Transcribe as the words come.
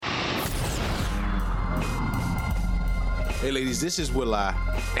Hey ladies, this is Will I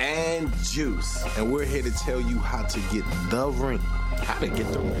and Juice. and we're here to tell you how to get the ring. How to get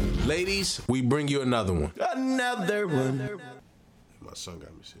the ring. Ladies, we bring you another one. Another one. My son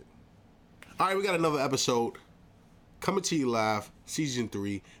got me sick. All right, we got another episode coming to you live, season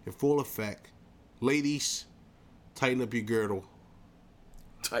 3, in full effect. Ladies, tighten up your girdle.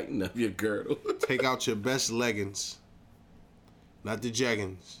 Tighten up your girdle. Take out your best leggings, not the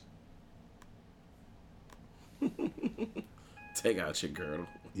jeggings. Take out your girdle.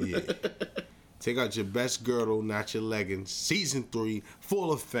 Yeah. Take out your best girdle, not your leggings. Season 3,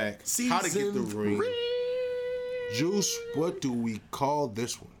 full effect. How to get the ring. 3. Juice, what do we call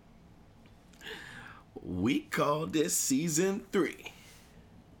this one? We call this season 3.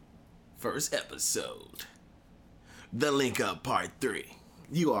 First episode. The Link Up Part 3.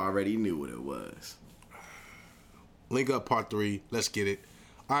 You already knew what it was. Link Up Part 3. Let's get it.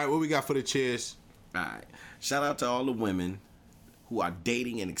 All right, what we got for the cheers? All right. Shout out to all the women who are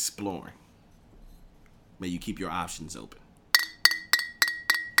dating and exploring. May you keep your options open.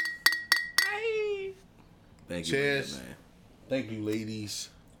 Thank you. Cheers. Man. Thank you, ladies,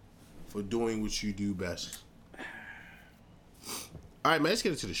 for doing what you do best. All right, man, let's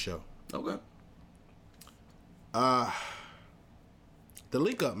get into the show. Okay. The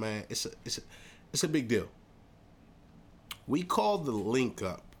link up, man, it's a big deal. We call the link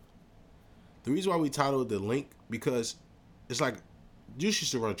up. The reason why we titled the link, because it's like, Juice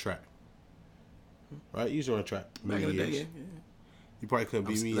used to run track. Right? You used to run track. Back in the day, years. yeah. You probably couldn't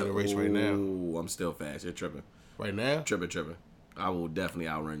beat me in a race right now. Oh, I'm still fast. You're tripping. Right now? Tripping. I will definitely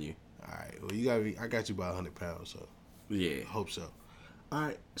outrun you. All right. Well, I got you by 100 pounds, so Yeah. I hope so. All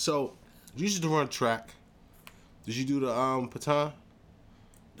right. So, you used to run track. Did you do the baton?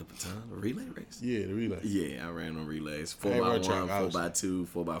 The baton, the relay race? Yeah, the relay. Yeah, I ran on relays. I ain't run 4x1, track, 4x2,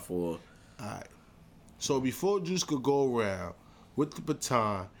 4x4. All right. So before Juice could go around with the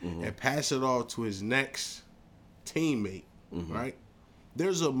baton and pass it off to his next teammate, right?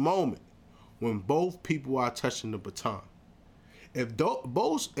 There's a moment when both people are touching the baton. If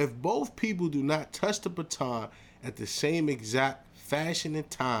both people do not touch the baton at the same exact fashion and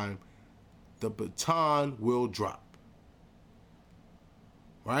time, the baton will drop.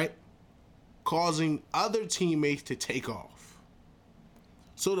 Right? Causing other teammates to take off.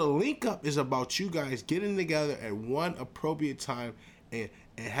 So the link up is about you guys getting together at one appropriate time and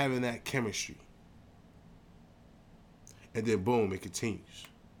having that chemistry. And then boom, it continues.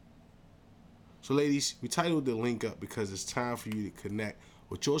 So ladies, we titled the link up because it's time for you to connect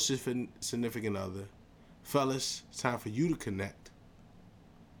with your significant other. Fellas, it's time for you to connect.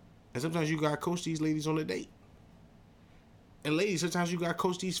 And sometimes you gotta coach these ladies on a date. And ladies, sometimes you gotta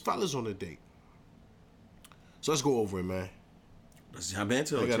coach these fellas on a date. So let's go over it, man. Let's jump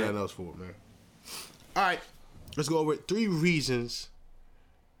into I it. got nothing else for it, man. All right, let's go over it. 3 reasons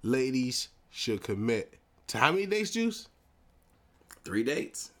ladies should commit to how many dates, Juice? 3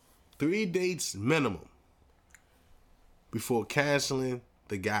 dates. 3 dates minimum before canceling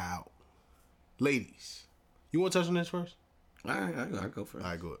the guy out. Ladies, you want to touch on this first? All right, I'll go first.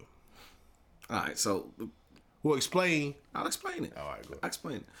 All right, go ahead. All right, so Well, explain. I'll explain it. All right, go ahead. I'll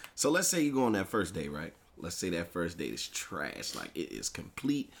explain it. So let's say you go on that first date, right? Let's say that first date is trash. Like, it is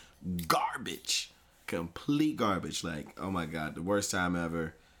complete garbage. Complete garbage. Like, oh my God, the worst time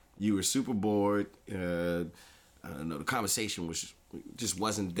ever. You were super bored. I don't know, the conversation just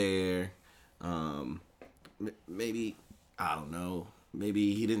wasn't there. Maybe, I don't know.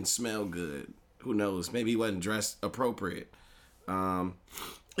 Maybe he didn't smell good. Who knows? Maybe he wasn't dressed appropriate.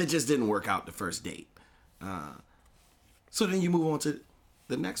 It just didn't work out the first date. So then you move on to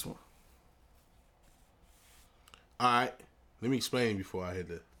the next one. All right, let me explain before I hit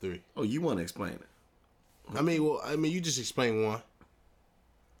the 3. Oh, you want to explain it? I mean, you just explain one.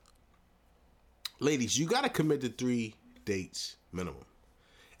 Ladies, you got to commit to 3 dates minimum.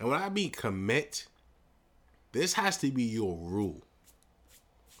 And when I mean commit, this has to be your rule.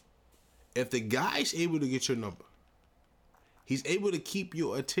 If the guy's able to get your number, he's able to keep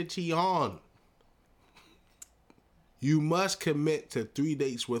your attention. You must commit to 3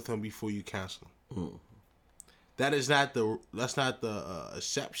 dates with him before you cancel him. That's not the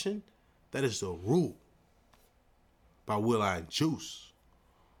exception. That is the rule. By Will I and Juice.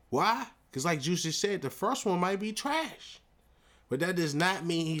 Why? Because like Juice just said, the first one might be trash. But that does not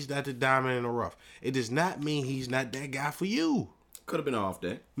mean he's not the diamond in the rough. It does not mean he's not that guy for you. Could have been off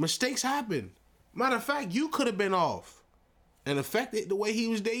day. Mistakes happen. Matter of fact, you could have been off and affected the way he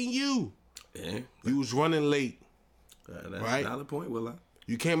was dating you. Yeah. You was running late. That's Right? a valid point, Will I?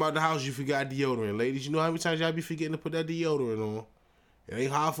 You came out the house, you forgot deodorant. Ladies, you know how many times y'all be forgetting to put that deodorant on? It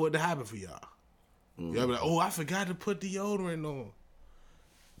ain't hard for it to happen for y'all. Y'all be like, oh, I forgot to put deodorant on.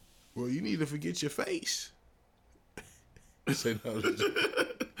 Well, you need to forget your face. Say no.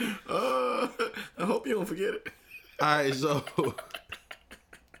 I hope you don't forget it. All right,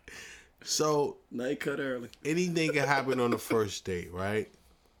 so Night cut early. anything can happen on the first date, right?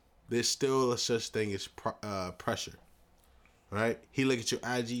 There's still a such thing as pressure, right? He look at your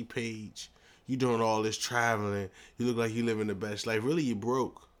IG page. You doing all this traveling. You look like you living the best life. Really, you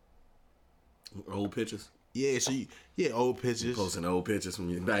broke. Old pictures. Yeah, so old pictures. Posting old pictures from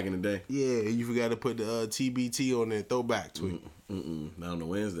you back in the day. Yeah, you forgot to put the TBT on there, throwback tweet. Not on the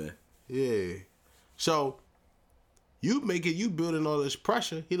Wednesday. Yeah. So you building all this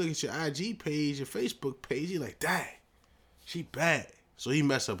pressure. He look at your IG page, your Facebook page. He like, dang, she bad. So he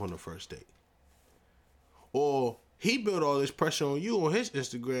mess up on the first date. Or he built all this pressure on you on his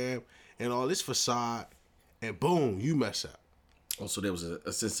Instagram and all this facade, and boom, you mess up. Oh, so there was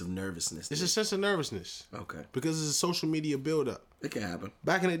a sense of nervousness. It's a sense of nervousness. Okay. Because it's a social media buildup. It can happen.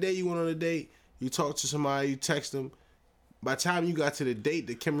 Back in the day, you went on a date, you talked to somebody, you text them. By the time you got to the date,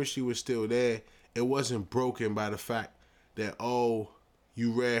 the chemistry was still there. It wasn't broken by the fact that, oh,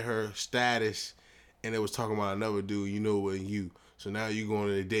 you read her status and it was talking about another dude, you know it wasn't you. So now you going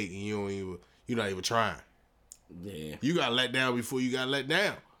on a date and you're not even trying. Yeah. You got let down before you got let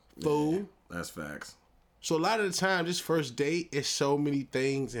down. Fool. Yeah, that's facts. So a lot of the time, this first date is so many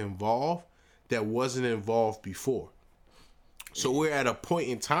things involved that wasn't involved before. So we're at a point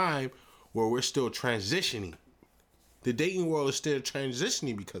in time where we're still transitioning. The dating world is still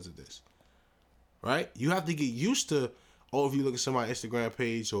transitioning because of this, right? You have to get used to, if you look at somebody's Instagram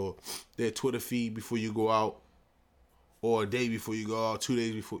page or their Twitter feed before you go out, or a day before you go out, 2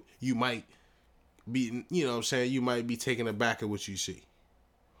 days before, you might be, you know what I'm saying, you might be taken aback at what you see.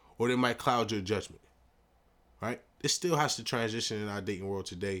 Or they might cloud your judgment, right? It still has to transition in our dating world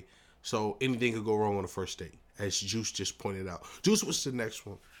today. So anything could go wrong on the first date, as Juice just pointed out. Juice, what's the next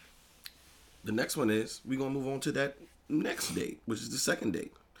one? The next one is, we're going to move on to that next date, which is the second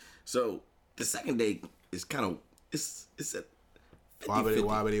date. So the second date is kind of, it's a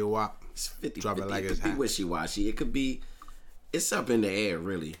 50-50. Wop. It's 50. Drop it like it's hot. It could be hot. wishy-washy. It could be, it's up in the air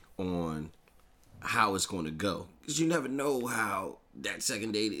really on how it's going to go. Because you never know how that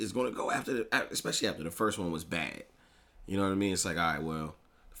second date is going to go especially after the first one was bad. You know what I mean? It's like, all right, well,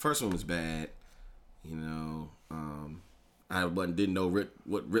 the first one was bad. You know, I didn't know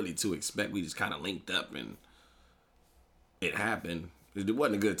what really to expect. We just kind of linked up and it happened. It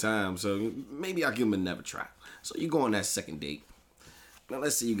wasn't a good time, so maybe I'll give him another try. So you go on that second date. Now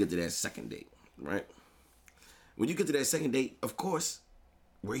let's say you get to that second date, right? When you get to that second date, of course,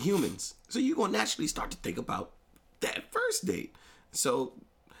 we're humans. So you're going to naturally start to think about that first date. So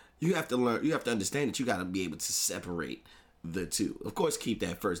you have to understand that you got to be able to separate the two. Of course, keep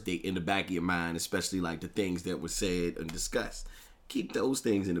that first date in the back of your mind, especially like the things that were said and discussed. Keep those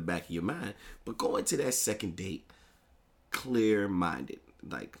things in the back of your mind. But go into that second date clear-minded.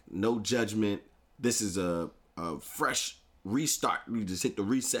 Like, no judgment. This is a fresh restart. You just hit the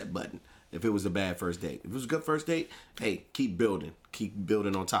reset button if it was a bad first date. If it was a good first date, hey, keep building. Keep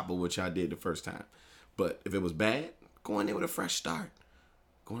building on top of what y'all did the first time. But if it was bad, go in there with a fresh start.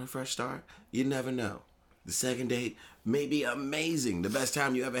 Go in a fresh start. You never know. The second date may be amazing. The best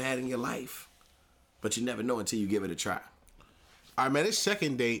time you ever had in your life. But you never know until you give it a try. All right, man, this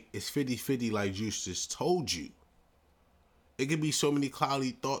second date is 50-50 like Juice just told you. It could be so many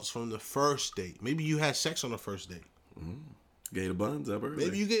cloudy thoughts from the first date. Maybe you had sex on the first date. Gave the buns up early.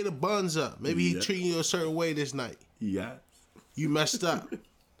 Maybe you gave the buns up. Maybe he treating you a certain way this night. Yeah. You messed up.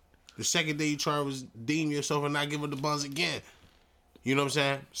 The second day you try to redeem yourself and not give her the buns again. You know what I'm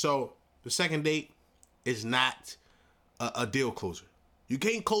saying? So the second date is not a deal closer. You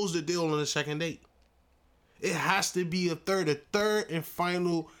can't close the deal on the second date. It has to be a third. A third and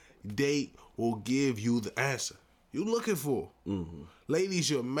final date will give you the answer you're looking for. Mm-hmm. Ladies,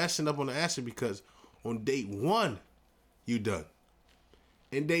 you're messing up on the answer because on date one, you done.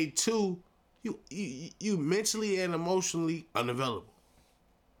 And date two, you mentally and emotionally unavailable.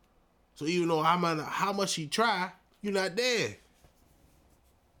 So even though how much you try, you're not there.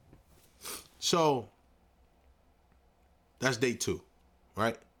 So that's date two,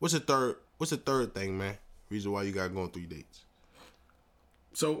 right? What's the third thing, man? Reason why you got to go on 3 dates.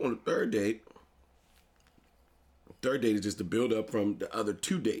 So on the third date is just to build up from the other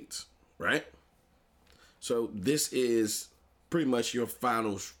 2 dates, right? So this is pretty much your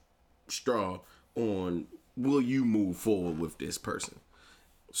final straw on will you move forward with this person.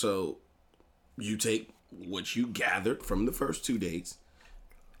 So you take what you gathered from the first 2 dates,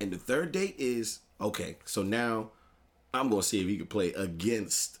 and the third date is, okay, so now I'm going to see if you can play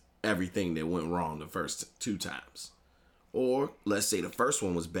against everything that went wrong the first 2 times. Or let's say the first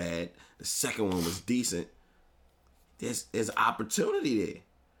one was bad, the second one was decent. There's opportunity there.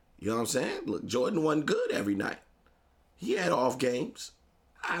 You know what I'm saying? Look, Jordan wasn't good every night. He had off games.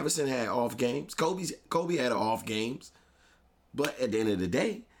 Iverson had off games. Kobe had off games. But at the end of the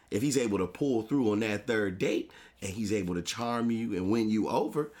day, if he's able to pull through on that third date and he's able to charm you and win you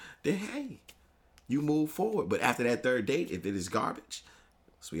over, then hey, you move forward. But after that third date, if it is garbage,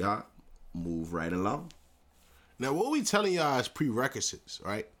 sweetheart, move right along. Now, what we telling y'all is prerequisites,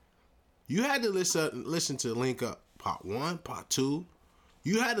 right? You had to listen to Link Up Part 1, Part 2.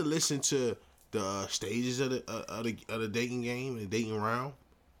 You had to listen to the stages of the dating game and the dating round,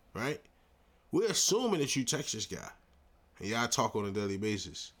 right? We're assuming that you text this guy and y'all talk on a daily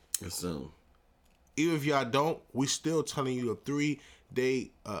basis. Assume. Even if y'all don't, we still telling you a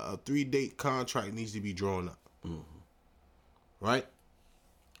 3-date contract needs to be drawn up, right?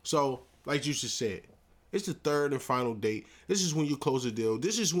 So, like you just said, it's the third and final date. This is when you close the deal.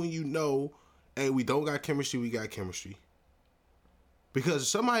 This is when you know, hey, we don't got chemistry, we got chemistry. Because if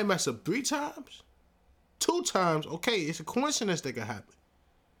somebody mess up 3 times, 2 times, okay, it's a coincidence that can happen.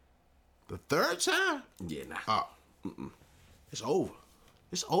 The third time? Yeah, nah. It's over.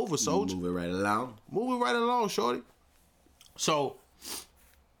 It's over, soldier. Move it right along. Move it right along, shorty. So,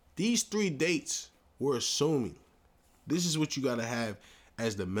 these 3 dates, we're assuming. This is what you got to have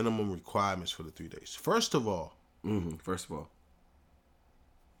as the minimum requirements for the 3 days. First of all,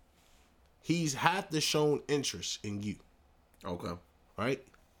 he's had to shown interest in you. Okay. Right?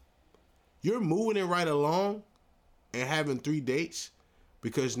 You're moving it right along and having 3 dates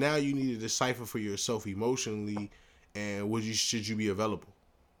because now you need to decipher for yourself emotionally and should you be available.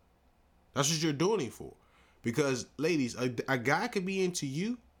 That's what you're doing it for. Because, ladies, a guy could be into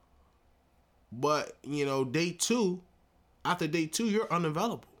you, but, day 2, after day 2, you're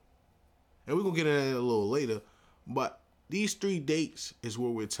unavailable. And we're going to get into that a little later. But these 3 dates is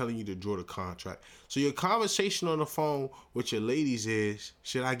where we're telling you to draw the contract. So your conversation on the phone with your ladies is,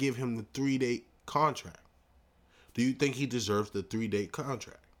 should I give him the 3-date contract? Do you think he deserves the 3-date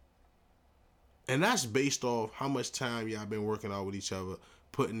contract? And that's based off how much time y'all been working out with each other,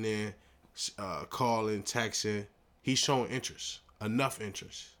 putting in, calling, texting. He's showing interest, enough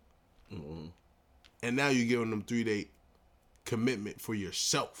interest. And now you're giving them 3-date commitment for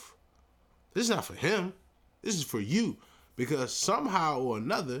yourself. This is not for him. This is for you. Because somehow or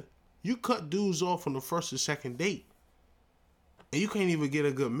another, you cut dudes off on the first or second date. And you can't even get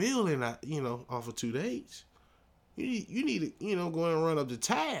a good meal in that, off of 2 dates. You need to, go and run up the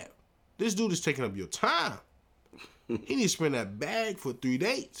tab. This dude is taking up your time. He needs to spend that bag for 3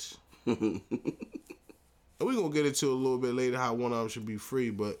 dates. And we're going to get into a little bit later how one of them should be free.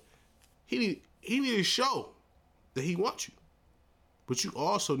 But he need to show that he wants you. But you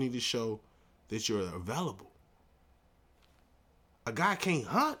also need to show that you're available. A guy can't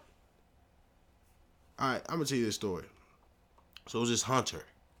hunt. All right, I'm going to tell you this story. So it was this hunter.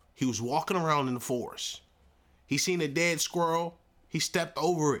 He was walking around in the forest. He seen a dead squirrel. He stepped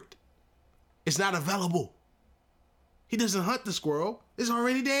over it. It's not available. He doesn't hunt the squirrel. It's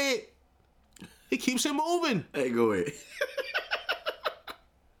already dead. He keeps it moving. Hey, go ahead.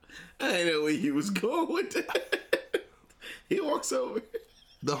 I didn't know where he was going with that. He walks over.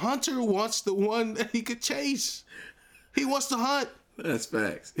 The hunter wants the one that he could chase. He wants to hunt. That's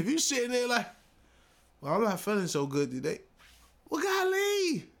facts. If you sitting there like, well, I'm not feeling so good today. Well,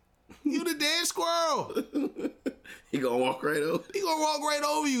 golly, you the dead squirrel. He gonna walk right over. He gonna walk right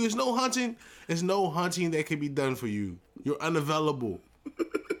over you. There's no hunting. There's no hunting that can be done for you. You're unavailable.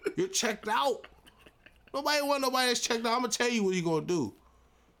 You're checked out. Nobody that's checked out. I'm gonna tell you what you're gonna do.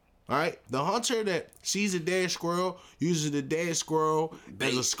 All right, the hunter that sees a dead squirrel uses the dead squirrel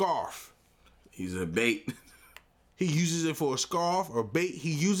as a scarf. He's a bait. He uses it for a scarf or bait.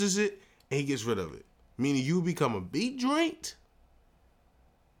 He uses it and he gets rid of it. Meaning you become a beat joint,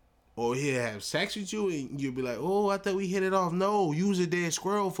 or he'll have sex with you and you'll be like, oh, I thought we hit it off. No, use a dead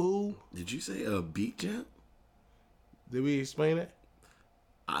squirrel, fool. Did you say a beat jump? Did we explain that?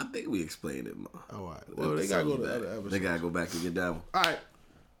 I think we explained it more. All right. Well, they gotta go to the other episode. They gotta go back and get that one. All right.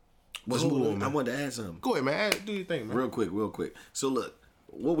 Let's move on, man. I wanted to add something. Go ahead, man. Do your thing, man. Real quick. So look,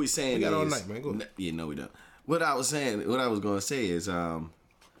 what we saying we got is... all night, man. Go ahead. Yeah, no, we don't. What I was going to say is the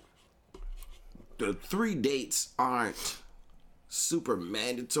 3 dates aren't super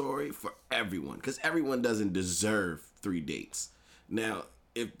mandatory for everyone because everyone doesn't deserve 3 dates. Now,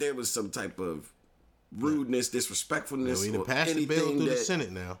 if there was some type of rudeness, disrespectfulness, we or passed the bill anything through that the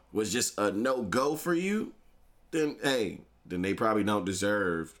Senate now was just a no-go for you, then they probably don't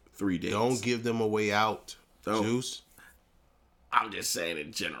deserve 3 dates. Don't give them a way out, Juice. I'm just saying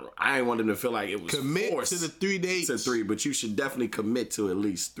in general. I ain't want them to feel like it was Commit forced to the 3 dates. to 3, but you should definitely commit to at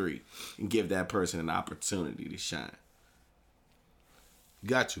least 3 and give that person an opportunity to shine.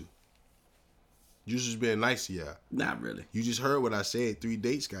 Got to. You just being nice to y'all. Not really. You just heard what I said. 3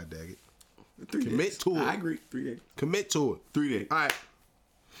 dates, goddaggit. 3 Commit days. to it. I agree. 3 days. Commit to it. 3 days. All right.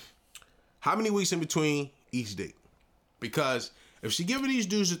 How many weeks in between each date? Because if she giving these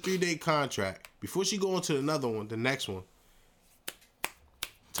dudes a 3-day contract, before she go on to another one, the next one,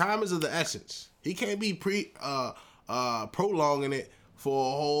 time is of the essence. He can't be prolonging it for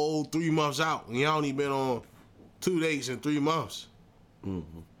a whole 3 months out. And y'all only been on 2 dates in 3 months.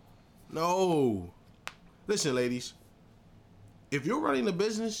 Mm-hmm. No. Listen, ladies. If you're running a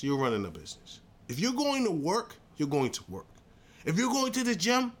business, you're running a business. If you're going to work, you're going to work. If you're going to the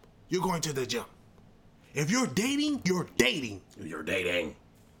gym, you're going to the gym. If you're dating, you're dating. You're dating.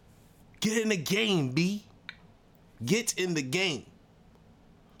 Get in the game, B. Get in the game.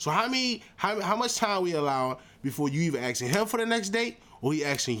 So how much time we allow before you even asking him for the next date or he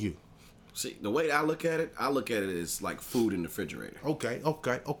asking you? See, the way I look at it as like food in the refrigerator. Okay. You know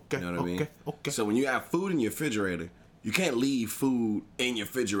what I mean? Okay. So when you have food in your refrigerator, you can't leave food in your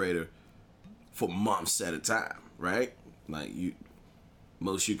refrigerator for months at a time, right? Like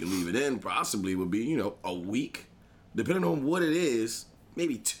most you can leave it in possibly would be, a week. Depending on what it is,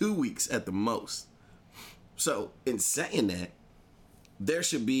 maybe 2 weeks at the most. So in saying that, there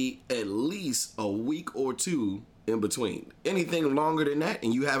should be at least a week or 2 in between. Anything longer than that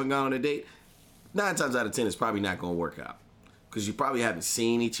and you haven't gone on a date, 9 times out of 10 it's probably not going to work out. Because you probably haven't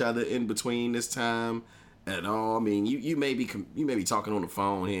seen each other in between this time at all. I mean, you may be talking on the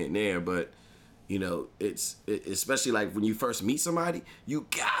phone here and there, but it's especially like when you first meet somebody, you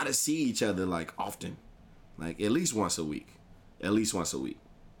gotta see each other like often, like at least once a week.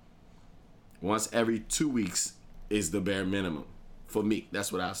 Once every 2 weeks is the bare minimum for me.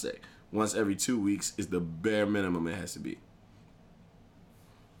 That's what I say. Once every 2 weeks is the bare minimum it has to be.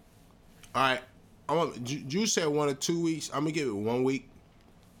 All right. You said 1 or 2 weeks. I'm gonna give it 1 week,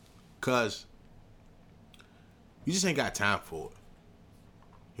 cause you just ain't got time for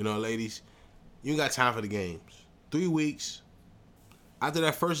it. Ladies, you ain't got time for the games. 3 weeks. After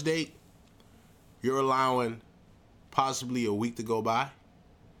that first date, you're allowing possibly a week to go by.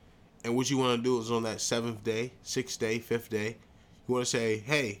 And what you want to do is on that 7th day, 6th day, 5th day, you want to say,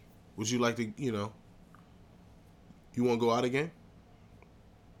 hey, would you like to, you want to go out again?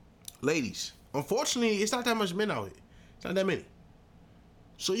 Ladies, unfortunately, it's not that much men out here. It's not that many.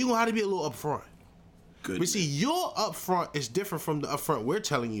 So you're going to have to be a little upfront. Good. But see, your upfront is different from the upfront we're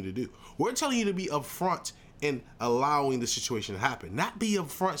telling you to do. We're telling you to be upfront in allowing the situation to happen. Not be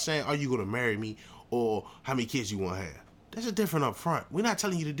upfront saying, are you going to marry me? Or how many kids you want to have. That's a different upfront. We're not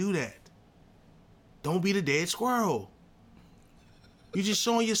telling you to do that. Don't be the dead squirrel. You're just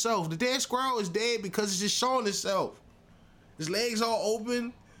showing yourself. The dead squirrel is dead because it's just showing itself. His legs all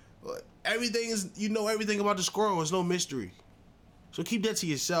open. Everything is, everything about the squirrel. There's no mystery. So keep that to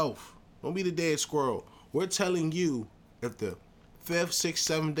yourself. Don't be the dead squirrel. We're telling you, if the 5th, 6th,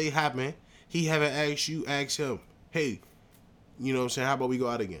 7th day happen, he haven't asked you, ask him, hey, how about we go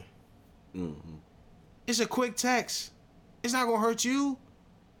out again? Mm-hmm. It's a quick text. It's not going to hurt you.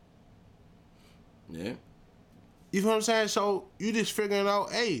 Yeah. You know what I'm saying? So you just figuring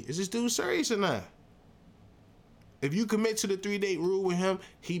out, hey, is this dude serious or not? If you commit to the 3-date rule with him,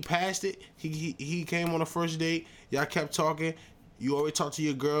 he passed it. He came on the first date. Y'all kept talking. You always talk to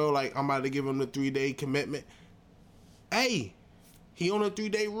your girl like, I'm about to give him the 3-day commitment. Hey, he on the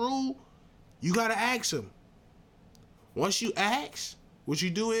 3-day rule. You got to ask him. Once you ask, what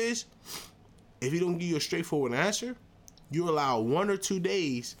you do is, if he don't give you a straightforward answer, you allow 1 or 2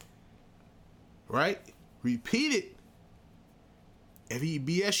 days, right? Repeat it. If he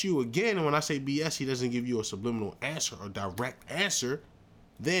BS you again, and when I say BS, he doesn't give you a subliminal answer or direct answer,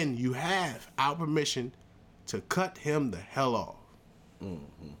 then you have our permission to cut him the hell off.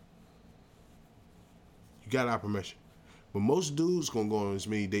 Mm-hmm. You got our permission. But most dudes gonna go on as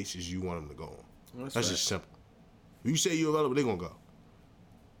many dates as you want them to go on. That's right. Just simple. If you say you're available, they gonna go.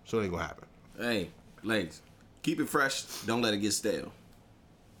 So it ain't gonna happen. Hey, ladies, keep it fresh. Don't let it get stale.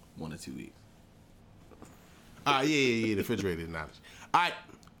 1 or 2 weeks. Yeah. The refrigerator knowledge. All right,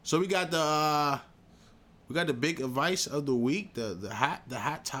 so we got the big advice of the week, the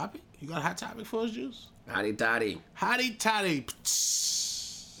hot topic. You got a hot topic for us, Juice? Hotty toddy. Hotty toddy.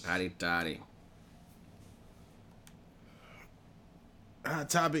 Hotty toddy. Hot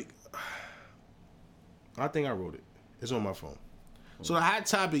topic. I think I wrote it. It's on my phone. So the hot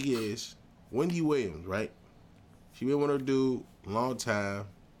topic is Wendy Williams, right? She been with her dude a long time.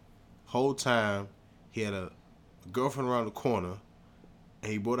 Whole time he had a a girlfriend around the corner,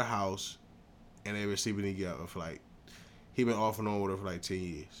 and he bought a house, and they been sleeping together for like, he been off and on with her for like 10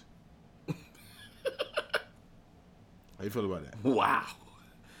 years. How you feel about that? Wow.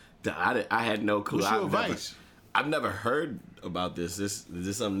 I had no clue. What's your advice? I've never heard about this. Is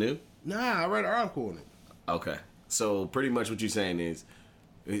this something new? Nah, I read an article on it. Okay. So pretty much what you're saying is,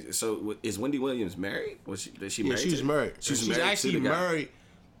 so is Wendy Williams married? Is she married? Yeah, she's married. She's married actually to the guy. married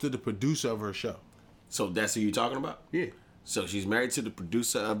to the producer of her show. So that's who you're talking about? Yeah. So she's married to the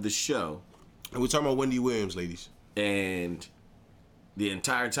producer of the show. And we're talking about Wendy Williams, ladies. And the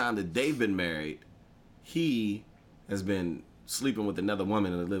entire time that they've been married, he has been sleeping with another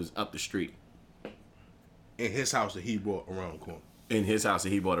woman that lives up the street. In his house that he bought around the corner. In his house that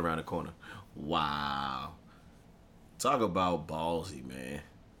he bought around the corner. Wow. Talk about ballsy, man.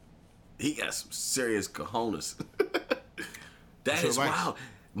 He got some serious cojones. That is wild.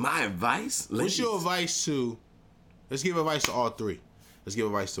 My advice? What's ladies, your advice to, let's give advice to all three. Let's give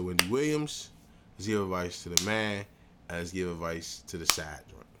advice to Wendy Williams. Let's give advice to the man. And let's give advice to the side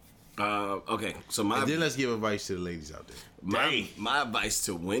joint. Okay, so And then let's give advice to the ladies out there. my advice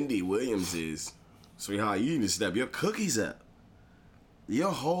to Wendy Williams is, sweetheart, you need to step your cookies up.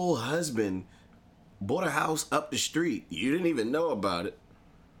 Your whole husband bought a house up the street. You didn't even know about it.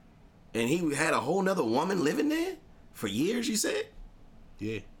 And he had a whole nother woman living there for years, you said?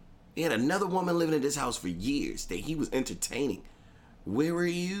 Yeah. He had another woman living in this house for years that he was entertaining. Where were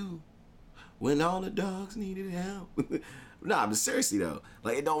you when all the dogs needed help? Nah, but seriously though,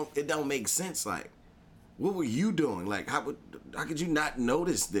 like it don't make sense. Like, what were you doing? Like, how could you not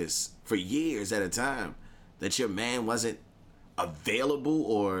notice this for years at a time that your man wasn't available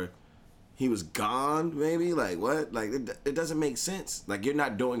or he was gone? Maybe like what? Like it doesn't make sense. Like you're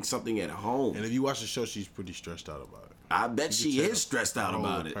not doing something at home. And if you watch the show, she's pretty stressed out about it. I bet she is stressed out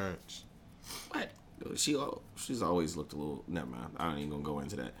about it. Parents. What? She's always looked a little. Never mind. I ain't even gonna go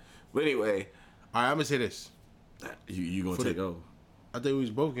into that. But anyway, All right, I'm gonna say this. you gonna take over? I think we was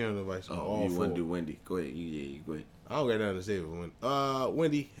both giving advice. Oh, you want to do Wendy? Go ahead. You go ahead. I don't got nothing to say with Wendy.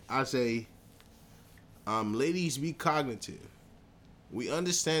 Wendy, I say, ladies, be cognitive. We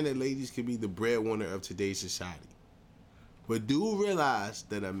understand that ladies can be the breadwinner of today's society, but do realize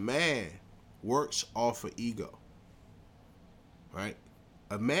that a man works off of ego. Right?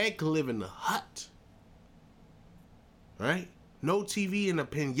 A man can live in a hut. Right? No TV and a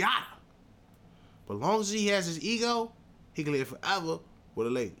pinata. But as long as he has his ego, he can live forever with a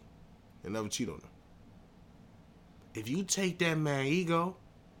lady and never cheat on her. If you take that man's ego,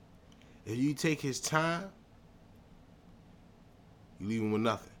 if you take his time, you leave him with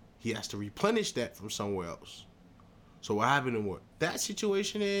nothing. He has to replenish that from somewhere else. So what happened in what that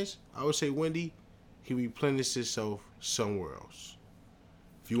situation is, I would say, Wendy, he replenished himself somewhere else.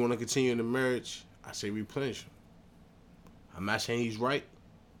 If you want to continue in the marriage, I say replenish him. I'm not saying he's right.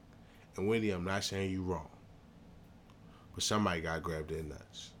 And Wendy, I'm not saying you wrong. But somebody got to grab their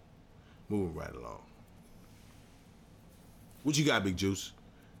nuts. Moving right along. What you got, Big Juice?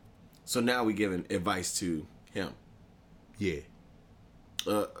 So now we giving advice to him. Yeah.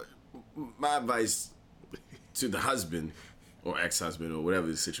 My advice to the husband or ex-husband or whatever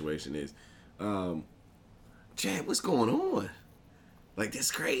the situation is, Chad, what's going on? Like,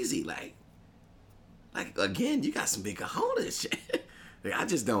 that's crazy. Like again, you got some big cojones, Chad. Like, I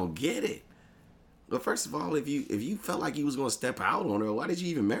just don't get it. But first of all, if you felt like you was gonna step out on her, why did you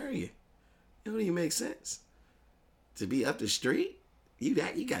even marry her? It don't even make sense. To be up the street, you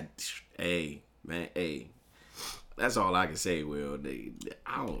got. Hey, man, hey. That's all I can say, Will.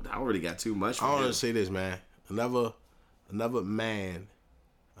 I don't really got too much. I want to say this, man. Another man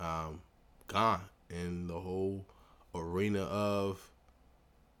gone in the whole arena of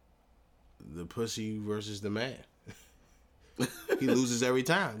the pussy versus the man. He loses every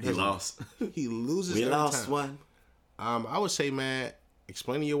time. He lost. He loses we every time. We lost one. I would say, man,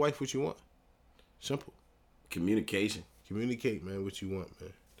 explain to your wife what you want. Simple. Communication. Communicate, man, what you want,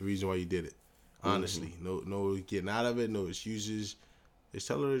 man. The reason why you did it. Honestly. No getting out of it, no excuses. Just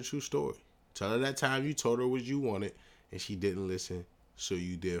tell her the true story. Tell her that time you told her what you wanted and she didn't listen, so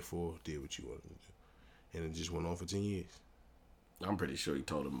you therefore did what you wanted to do. And it just went on for 10 years. I'm pretty sure he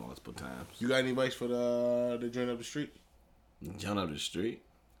told her multiple times. You got any advice for the joint up the street? Joint up the street?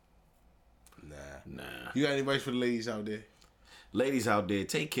 Nah. You got any advice for the ladies out there? Ladies out there,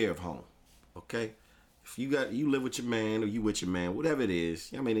 take care of home. Okay? If you live with your man or you with your man, whatever it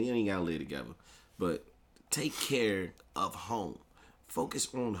is, I mean, you ain't gotta live together. But take care of home. Focus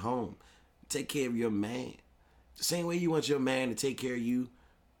on home. Take care of your man. The same way you want your man to take care of you,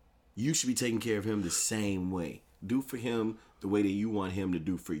 you should be taking care of him the same way. Do for him the way that you want him to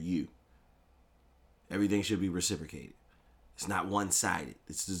do for you. Everything should be reciprocated. It's not one-sided.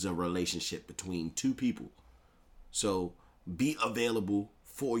 This is a relationship between two people. So be available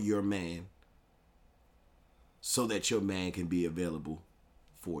for your man so that your man can be available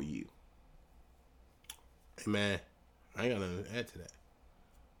for you. Hey, man, I ain't got nothing to add to that.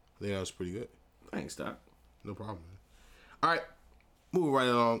 I think that was pretty good. Thanks, Doc. No problem, man. All right, moving right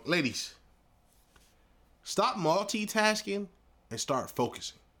along. Ladies, stop multitasking and start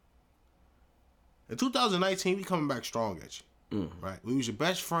focusing. In 2019, we coming back strong at you, right? We was your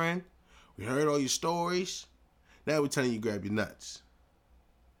best friend. We heard all your stories. Now we're telling you to grab your nuts.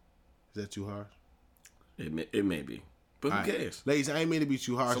 Is that too harsh? It may be. But who cares? Ladies, I ain't mean to be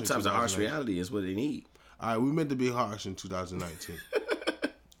too harsh. Sometimes the harsh reality is what they need. All right, we meant to be harsh in 2019.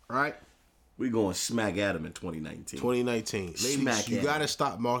 Right? We going smack at them in 2019. 2019. Ladies, Smack you at got to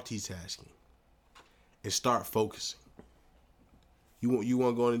stop multitasking and start focusing. You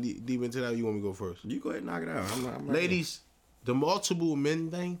want to go deep into that, or you want me to go first? You go ahead and knock it out. I'm not Ladies, the multiple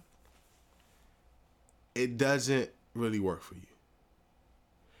men thing, it doesn't really work for you.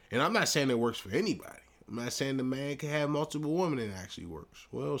 And I'm not saying it works for anybody. I'm not saying the man can have multiple women and it actually works.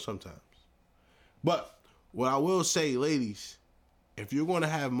 Well, sometimes. But what I will say, ladies, if you're going to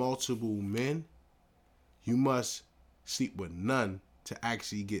have multiple men, you must sleep with none to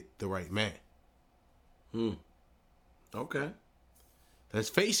actually get the right man. Okay. Let's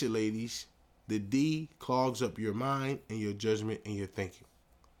face it, ladies. The D clogs up your mind and your judgment and your thinking.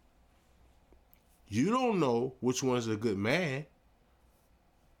 You don't know which one's a good man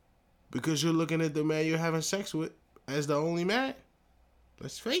because you're looking at the man you're having sex with as the only man.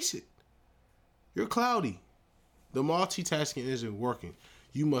 Let's face it. You're cloudy. The multitasking isn't working.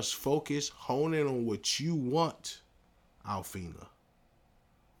 You must focus, hone in on what you want, Alfina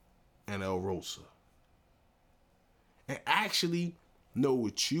and El Rosa. And actually know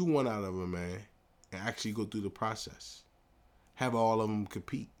what you want out of a man and actually go through the process. Have all of them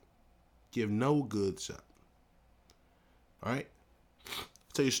compete. Give no goods up. All right?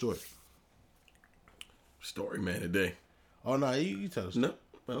 Tell your story. Story man today. Oh, no, you tell us. No,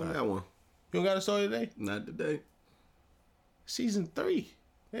 I don't got one. You don't got a story today? Not today. Season 3.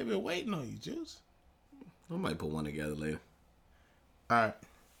 They've been waiting on you, Juice. I might put one together later. All right.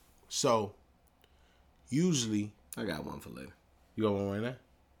 So, usually... I got one for later. You got one right now?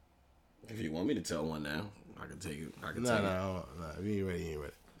 If you want me to tell one now, I can take it. I can Nah, take it. nah. If you ain't ready, you ain't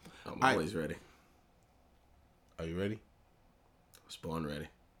ready. I'm always ready. Are you ready? I was born ready.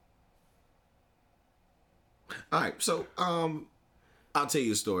 All right, so I'll tell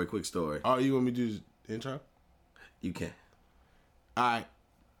you a story, quick story. Oh, you want me to do the intro? You can. All right.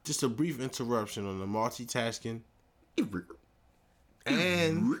 Just a brief interruption on the multitasking.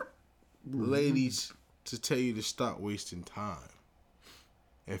 And, ladies, to tell you to stop wasting time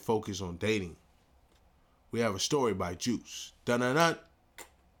and focus on dating. We have a story by Juice. Dun-dun-dun.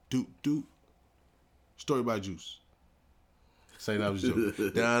 Doot. Story by Juice. Say that was a joke.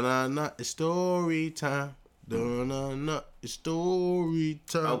 Dun-dun-dun. It's story time. Dun-dun-dun. It's story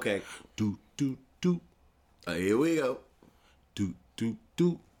time. Okay. Doot. Here we go. Doot.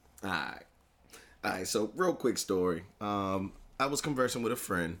 All right. So real quick story. I was conversing with a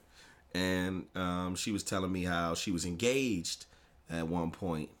friend, and she was telling me how she was engaged at one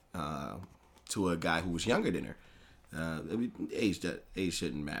point to a guy who was younger than her. Age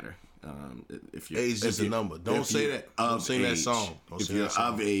shouldn't matter. If you're, Age is a number. Don't say that. Don't sing that song. If you're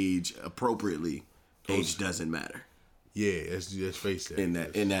of age appropriately, age doesn't matter. Yeah, let's face that. In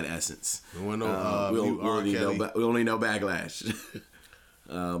that essence, we don't need no backlash.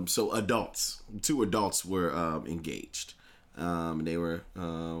 So adults, 2 adults were engaged. They were,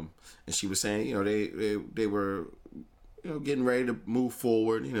 and she was saying, they were, getting ready to move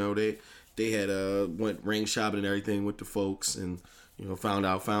forward. They had went ring shopping and everything with the folks, and found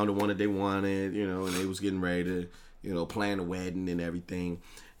the one that they wanted, and they was getting ready to, plan a wedding and everything.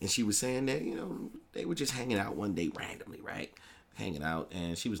 And she was saying that, they were just hanging out one day randomly, right? Hanging out,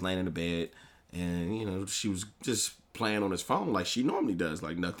 and she was laying in the bed, and she was just playing on his phone like she normally does,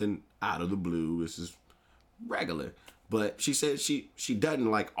 like nothing out of the blue. This is regular. But she said she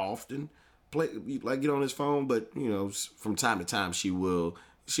doesn't like often play, like get on his phone, but from time to time she'll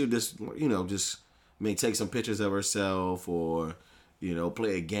just may take some pictures of herself, or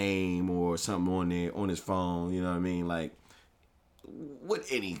play a game or something on his phone. You know what I mean? Like what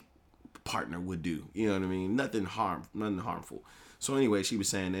any partner would do. You know what I mean? Nothing harmful. So anyway, she was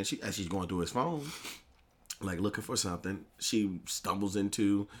saying that as she's going through his phone, like looking for something, she stumbles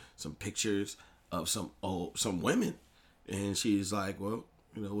into some pictures of some women, and she's like, well,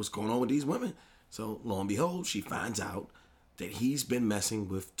 what's going on with these women? So lo and behold, she finds out that he's been messing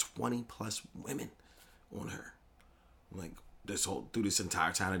with 20 plus women. on her. Like through this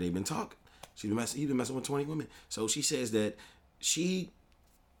entire time that they've been talking. He's been messing with 20 women. So she says that she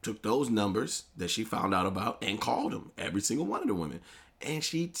took those numbers that she found out about and called them, every single one of the women. And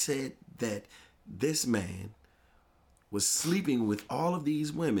she said that this man was sleeping with all of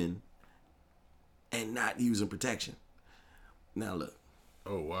these women and not using protection. Now look.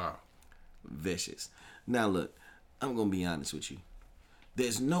 Oh, wow. Vicious. Now look, I'm going to be honest with you.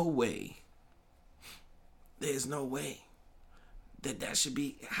 There's no way that should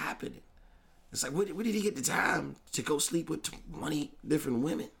be happening. It's like, where did he get the time to go sleep with 20 different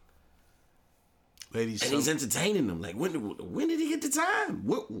women? Ladies, and he's entertaining them. Like, when did he get the time?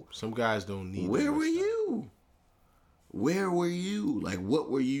 Some guys don't need. Where were you? Where were you? Like, what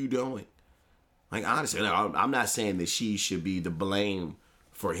were you doing? Like, honestly, I'm not saying that she should be the blame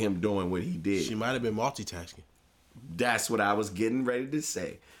for him doing what he did. She might have been multitasking. That's what I was getting ready to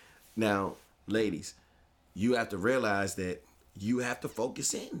say. Now, ladies, you have to realize that you have to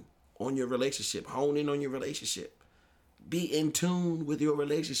focus in on your relationship. Hone in on your relationship. Be in tune with your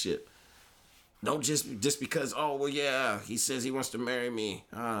relationship. Don't just because, oh, well, yeah, he says he wants to marry me.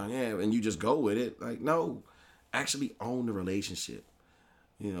 Yeah, and you just go with it. Like, no. Actually own the relationship.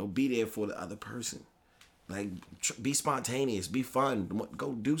 You know, be there for the other person. Like, be spontaneous. Be fun.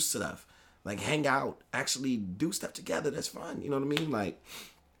 Go do stuff. Like, hang out. Actually do stuff together. That's fun. You know what I mean? Like,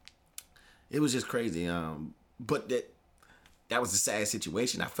 it was just crazy. But that was a sad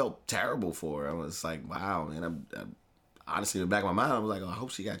situation. I felt terrible for her. I was like, wow, man. I'm honestly, in the back of my mind, I was like, oh, I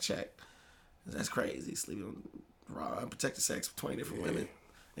hope she got checked. That's crazy. Sleeping on raw, unprotected sex with 20 different women.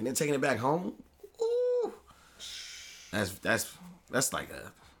 And then taking it back home. Ooh. That's like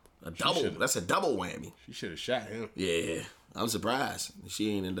a double. That's a double whammy. She should have shot him. Yeah. I'm surprised she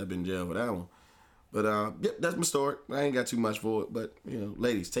ain't ended up in jail for that one. But, yep, that's my story. I ain't got too much for it. But, you know,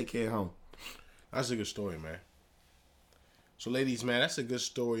 ladies, take care at home. That's a good story, man. So, ladies, man, that's a good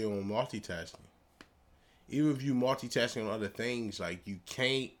story on multitasking. Even if you multitasking on other things, like,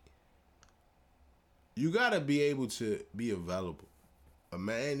 you got to be able to be available. A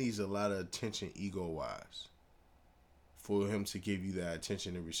man needs a lot of attention ego-wise for him to give you that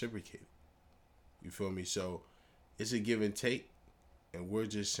attention and reciprocate. You feel me? So, it's a give and take, and we're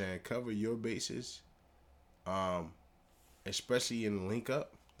just saying cover your bases, especially in the link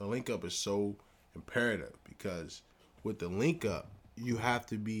up. The link up is so imperative because with the link up, you have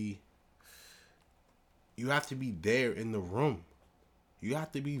to be there in the room. You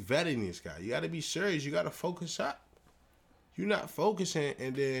have to be vetting this guy. You got to be serious. You got to focus up. You're not focusing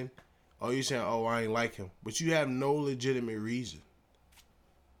and then, you're saying, I ain't like him. But you have no legitimate reason.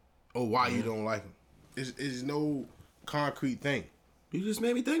 Why you don't like him. It's no concrete thing. You just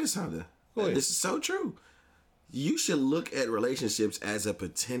made me think of something. Go ahead. This is so true. You should look at relationships as a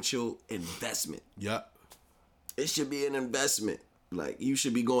potential investment. Yep. It should be an investment. Like, you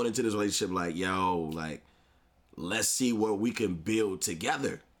should be going into this relationship like, let's see what we can build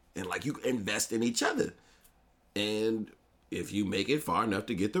together. And, like, you invest in each other. And if you make it far enough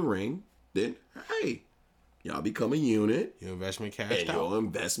to get the ring, then, hey, y'all become a unit. Your investment cashed out. And your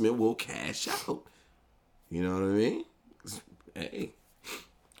investment will cash out. You know what I mean? Hey.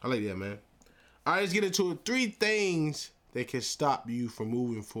 I like that, man. All right, let's get into it. 3 things that can stop you from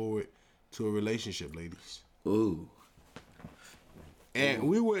moving forward to a relationship, ladies. Ooh. And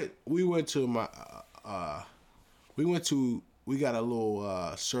we went to my we got a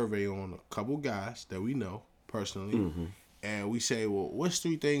little survey on a couple guys that we know personally. Mm-hmm. And we say, well, what's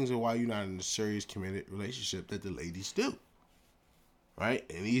 3 things and why you're not in a serious committed relationship that the ladies do? Right?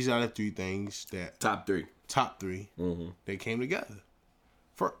 And these are the 3 things that Top 3 mm-hmm. They came together.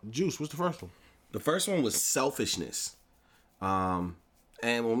 Juice, what's the first one? The first one was selfishness. And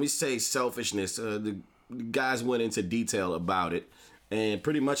when we say selfishness, the guys went into detail about it. And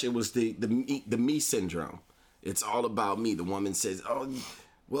pretty much it was the me syndrome. It's all about me. The woman says, oh,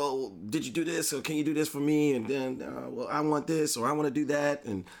 well, did you do this? Or can you do this for me? And then, well, I want this or I want to do that.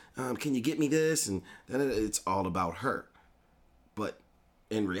 And can you get me this? And then it's all about her. But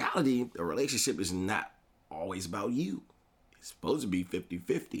in reality, a relationship is not always about you. It's supposed to be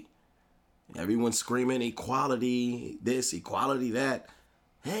 50-50. Everyone's screaming equality, this, equality, that.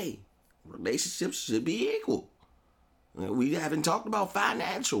 Hey, relationships should be equal. We haven't talked about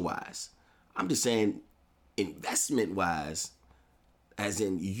financial-wise. I'm just saying investment-wise, as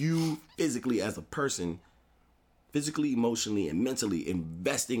in you physically as a person, physically, emotionally, and mentally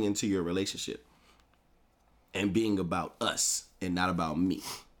investing into your relationship and being about us and not about me.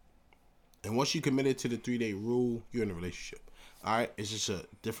 And once you committed to the 3-day rule, you're in a relationship. All right? It's just a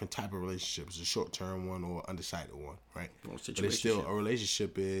different type of relationship. It's a short-term one or undecided one, right? But it's still, a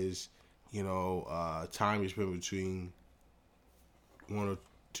relationship is time you spend between one or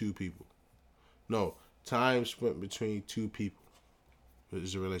two people. No, time spent between two people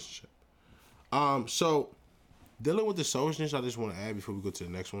is a relationship. So dealing with the selfishness, I just want to add before we go to the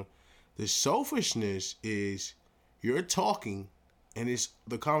next one. The selfishness is you're talking, and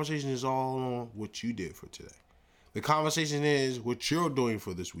the conversation is all on what you did for today. The conversation is what you're doing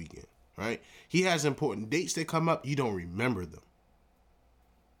for this weekend, right? He has important dates that come up. You don't remember them.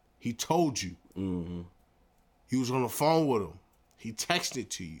 He told you. Mm-hmm. You was on the phone with him. He texted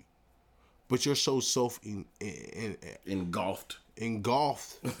to you. But you're so engulfed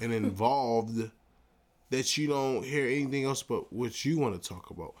and involved that you don't hear anything else but what you want to talk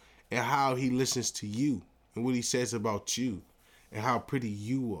about and how he listens to you and what he says about you and how pretty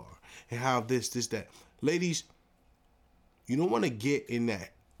you are and how this, that. Ladies, you don't want to get in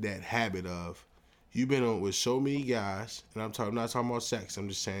that habit of you've been on with so many guys, and I'm not talking about sex, I'm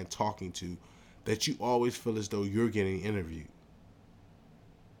just saying talking to, that you always feel as though you're getting interviewed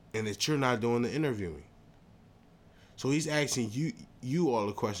and that you're not doing the interviewing. So he's asking you all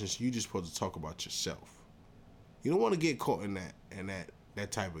the questions. You just supposed to talk about yourself. You don't want to get caught in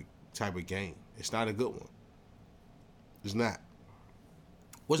that type of game. It's not a good one. It's not.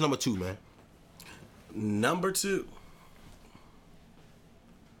 What's number 2, man? Number 2.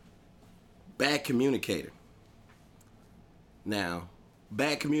 Bad communicator. Now,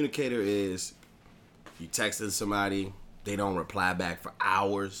 bad communicator is you texted somebody, they don't reply back for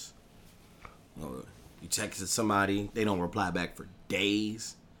hours. Or you texted somebody, they don't reply back for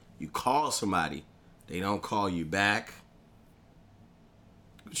days. You call somebody, they don't call you back.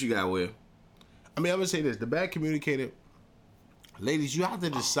 What you got, Will? I mean, I'm going to say this. The bad communicator, ladies, you have to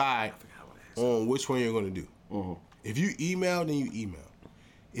decide on which one you're going to do. Mm-hmm. If you email, then you email.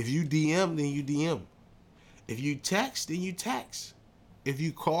 If you DM, then you DM. If you text, then you text. If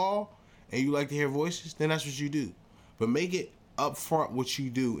you call and you like to hear voices, then that's what you do. But make it upfront what you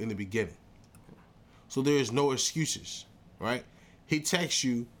do in the beginning. So there is no excuses, right? He texts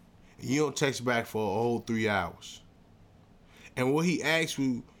you, and you don't text back for a whole 3 hours. And what he asked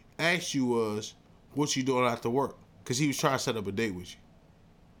you was, what you doing after work? Because he was trying to set up a date with you.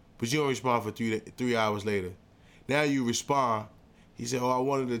 But you don't respond for 3 hours later. Now you respond. He said, I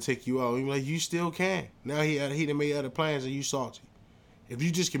wanted to take you out. And you're like, you still can. Now he done made other plans and you salty. If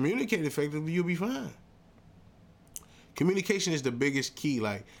you just communicate effectively, you'll be fine. Communication is the biggest key.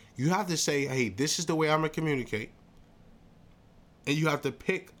 Like, you have to say, hey, this is the way I'm going to communicate. And you have to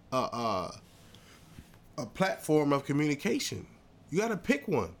pick a platform of communication. You got to pick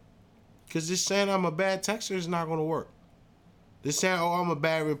one. Because just saying I'm a bad texter is not going to work. Just saying, I'm a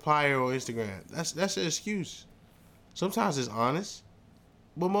bad replier on Instagram. That's an excuse. Sometimes it's honest.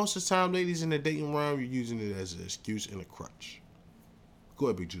 But most of the time, ladies, in the dating realm, you're using it as an excuse and a crutch. Go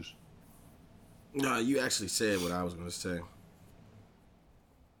ahead, Big Juice. No, you actually said what I was going to say.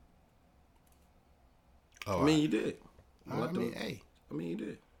 Oh, I mean, you did. Hey. I mean, you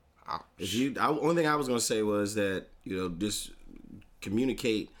did. Only thing I was going to say was that, just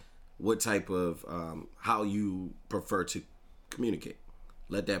communicate what type of, how you prefer to communicate.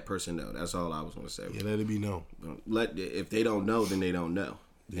 Let that person know. That's all I was going to say. Yeah, let it be known. If they don't know, then they don't know.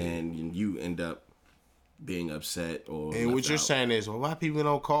 Yeah. And you end up being upset or. And what you're saying is, well, why people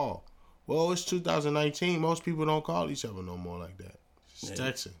don't call? Well, it's 2019. Most people don't call each other no more like that. It's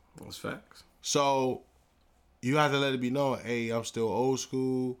texting. That's facts. So you have to let it be known, hey, I'm still old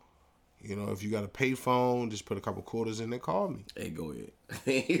school. If you got a pay phone, just put a couple quarters in and call me. Hey, go ahead.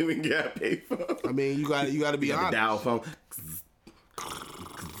 Ain't even got a pay phone. I mean, you got to be honest. Dial phone.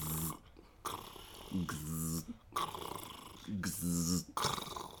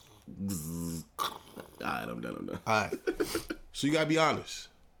 Alright, I'm done. Alright. So you gotta be honest.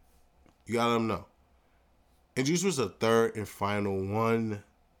 You gotta let them know. And Juice was the third and final one.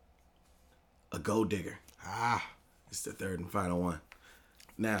 A gold digger. It's the third and final one.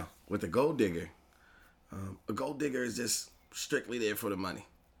 Now, with a gold digger, a gold digger is just strictly there for the money.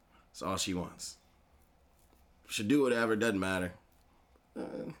 That's all she wants. She'll do whatever, doesn't matter.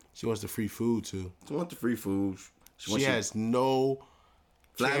 She wants the free food too. She wants the free food. She has no.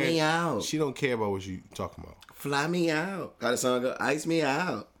 Fly me out. She don't care about what you talking about. Fly me out. Got a song go, ice me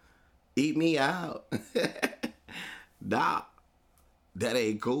out. Eat me out. Nah. That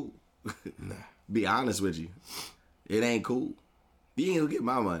ain't cool. Nah. Be honest with you. It ain't cool. You ain't gonna get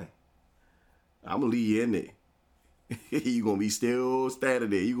my money. I'm gonna leave you in there. You gonna be still standing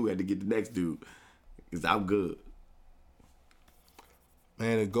there. You gonna have to get the next dude. Cause I'm good.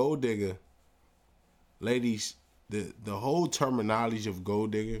 Man, a gold digger, ladies, the whole terminology of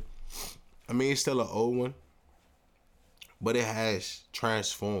gold digger, I mean, it's still an old one, but it has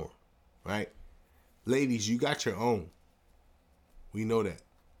transformed. right? Ladies, you got your own. We know that.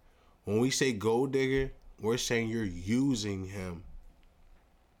 When we say gold digger, we're saying you're using him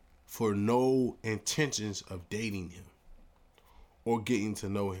for no intentions of dating him or getting to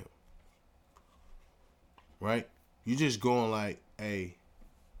know him. Right? You just going like, hey,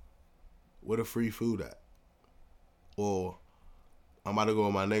 where the free food at? Or I'm about to go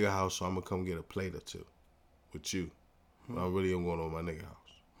to my nigga house, so I'm gonna come get a plate or two with you. But I really am going to my nigga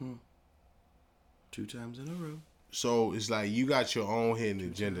house. 2 times in a row. So it's like you got your own hidden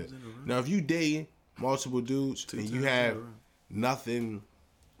agenda. Now, if you dating multiple dudes and you have nothing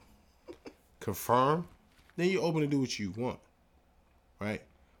confirmed, then you're open to do what you want, right?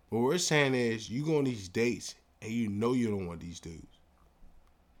 What we're saying is you go on these dates and you know you don't want these dudes.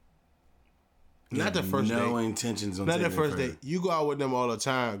 Not the first date. No intentions on not taking the first it further. date. You go out with them all the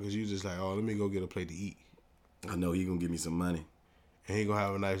time because you just like, oh, let me go get a plate to eat. I know he gonna give me some money. And he gonna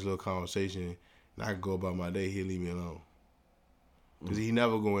have a nice little conversation. And I can go about my day. He'll leave me alone. Cause he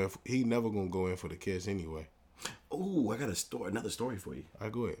never gonna go in for the kiss anyway. Oh, I got another story for you. I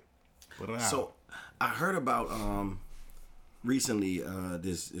go ahead. So I heard about recently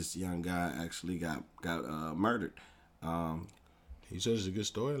this young guy actually got murdered. He says it's a good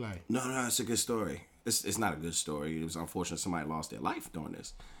story. Like No, it's a good story. It's not a good story. It was unfortunate somebody lost their life doing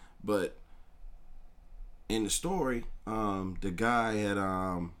this, but in the story, the guy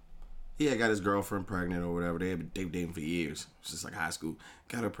had he had got his girlfriend pregnant or whatever. They were dating for years. It's just like high school.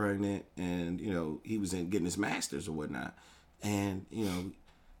 Got her pregnant, and he was getting his master's or whatnot, and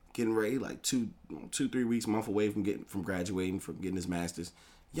getting ready like 2-3 weeks, month away from graduating, from getting his master's.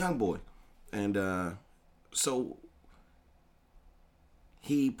 Young boy, and so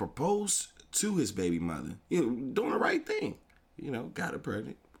he proposed to his baby mother. Doing the right thing. Got her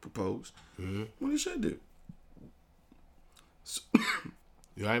pregnant, proposed. Mm-hmm. What he should do. So,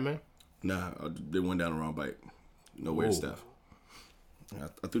 you alright, man? Nah, they went down the wrong bike. No weird stuff.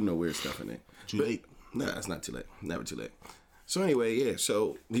 I threw no weird stuff in there. Too late. Nah, it's not too late. Never too late. So anyway, yeah.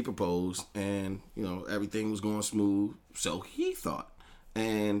 So he proposed, and everything was going smooth. So he thought,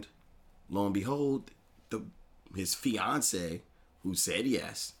 and lo and behold, his fiance, who said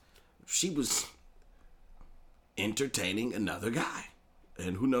yes, she was entertaining another guy,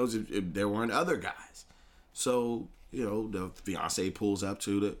 and who knows if there weren't other guys. So the fiance pulls up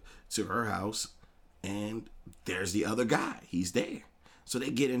to her house, and there's the other guy. He's there. So they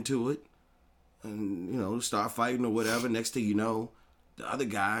get into it, and start fighting or whatever. Next thing you know, the other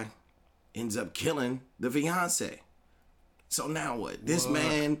guy ends up killing the fiance. So now what? This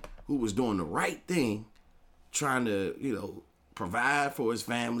man who was doing the right thing, trying to provide for his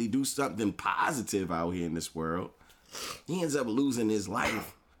family, do something positive out here in this world, he ends up losing his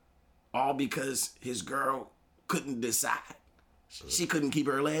life, all because his girl couldn't decide. She couldn't keep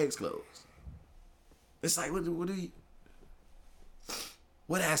her legs closed. It's like,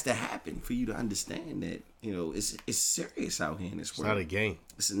 what has to happen for you to understand that it's serious out here in this world? It's not a game.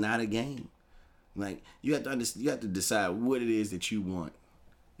 It's not a game. Like, you have to understand. You have to decide what it is that you want.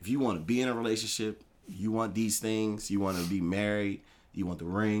 If you want to be in a relationship, you want these things. You want to be married. You want the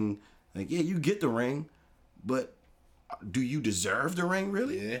ring. Like, yeah, you get the ring, but do you deserve the ring?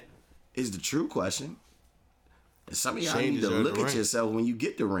 Really? Yeah. Is the true question. And some of y'all need to look at yourself when you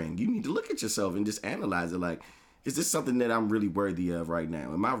get the ring. You need to look at yourself and just analyze it. Like, is this something that I'm really worthy of right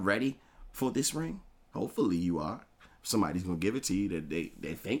now? Am I ready for this ring? Hopefully you are. If somebody's going to give it to you that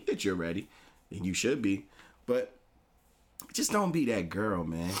they think that you're ready, then you should be. But just don't be that girl,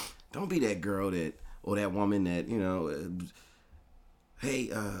 man. Don't be that girl or that woman that,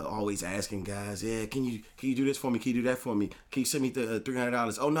 always asking guys, yeah, can you do this for me? Can you do that for me? Can you send me the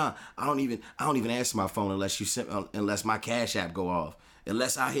 $300? Oh no, I don't even answer my phone unless my Cash App go off.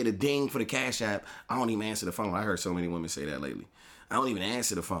 Unless I hit a ding for the Cash App, I don't even answer the phone. I heard so many women say that lately. I don't even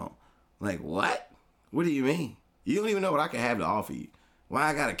answer the phone. Like, what? What do you mean? You don't even know what I can have to offer you. Why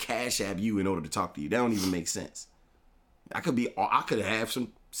I gotta Cash App you in order to talk to you? That don't even make sense. I could have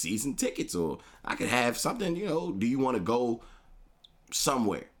some season tickets, or I could have something, do you want to go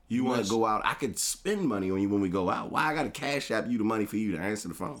somewhere? You want to go out? I could spend money on you when we go out. Why I got to Cash App you the money for you to answer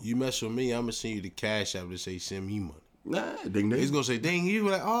the phone? You mess with me, I'm going to send you the Cash App to say send me money. Nah, ding ding. He's going to say ding. You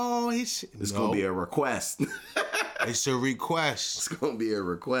like, oh, it's going to be a request. It's a request. It's going to be a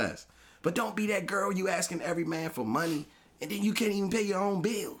request. But don't be that girl you asking every man for money and then you can't even pay your own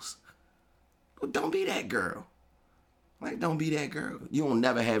bills. Well, don't be that girl. Like, don't be that girl. You don't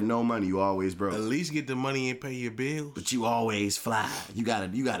never have no money. You always broke. At least get the money and pay your bills. But you always fly. You drive a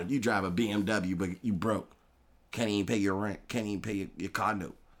BMW, but you broke. Can't even pay your rent. Can't even pay your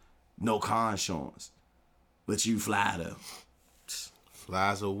condo. No car insurance. But you fly though.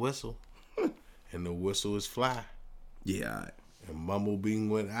 Flies a whistle. And the whistle is fly. Yeah, all right. And bumblebee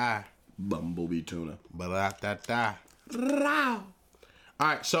with I. Bumblebee tuna. Ba-da-da-da. All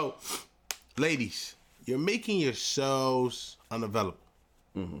right, so, ladies, you're making yourselves unavailable.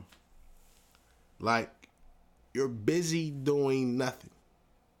 Mm-hmm. Like, you're busy doing nothing.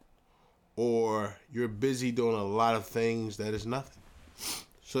 Or you're busy doing a lot of things that is nothing.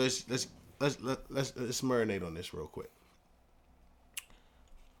 So let's marinate on this real quick.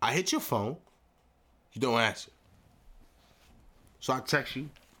 I hit your phone, you don't answer. So I text you,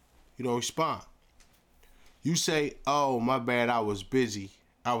 you don't respond. You say, "Oh, my bad, I was busy.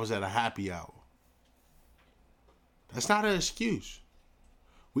 I was at a happy hour." That's not an excuse.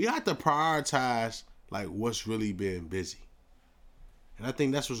 We have to prioritize like what's really being busy. And I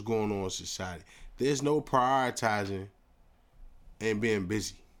think that's what's going on in society. There's no prioritizing and being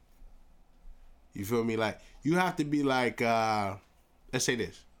busy. You feel me? Like, you have to be like, let's say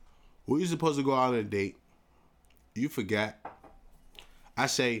this. We were supposed to go out on a date. You forgot. I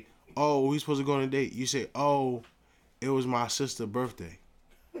say, "Oh, we supposed to go on a date." You say, "Oh, it was my sister's birthday."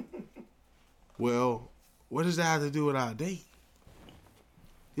 Well, what does that have to do with our date?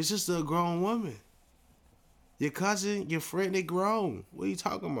 It's just a grown woman. Your cousin, your friend, they grown. What are you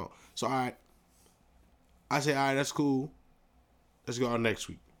talking about? So, all right. I say, all right, that's cool. Let's go out next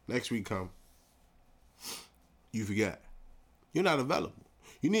week. Next week come. You forgot. You're not available.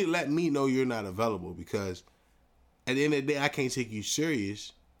 You need to let me know you're not available, because at the end of the day, I can't take you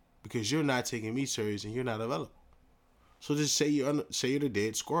serious because you're not taking me serious and you're not available. So just say you're the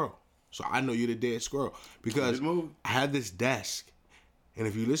dead squirrel. So I know you're the dead squirrel because I had this desk. And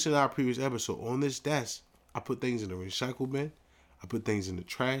if you listen to our previous episode, on this desk, I put things in the recycle bin. I put things in the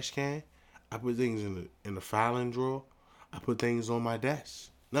trash can. I put things in the filing drawer. I put things on my desk.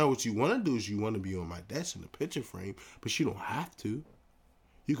 Now, what you want to do is you want to be on my desk in the picture frame, but you don't have to.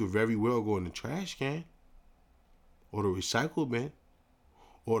 You could very well go in the trash can or the recycle bin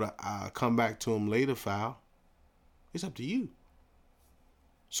or the come back to them later file. It's up to you.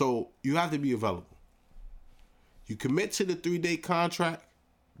 So you have to be available. You commit to the 3-day contract,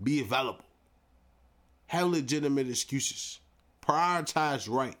 be available. Have legitimate excuses. Prioritize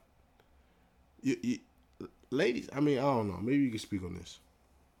right. Ladies, I mean, I don't know. Maybe you can speak on this.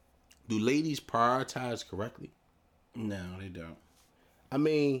 Do ladies prioritize correctly? No, they don't. I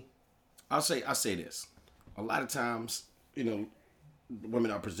mean, I say this. A lot of times,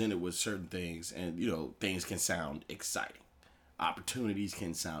 women are presented with certain things, and things can sound exciting. Opportunities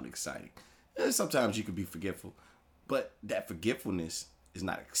can sound exciting. And sometimes you could be forgetful, but that forgetfulness is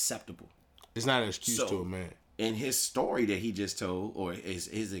not acceptable. It's not an excuse to a man. In his story that he just told, or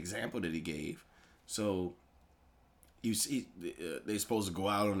his example that he gave, so you see, they're supposed to go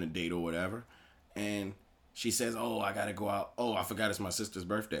out on a date or whatever, and she says, "Oh, I gotta go out. Oh, I forgot it's my sister's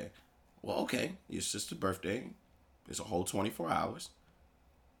birthday." Well, okay, your sister's birthday. It's a whole 24 hours.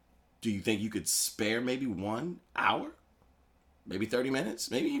 Do you think you could spare maybe 1 hour? Maybe 30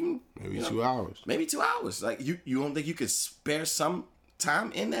 minutes? Maybe even... Maybe 2 hours. Maybe 2 hours. Like, you don't think you could spare some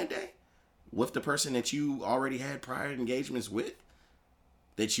time in that day with the person that you already had prior engagements with?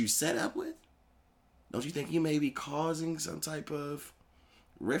 That you set up with? Don't you think you may be causing some type of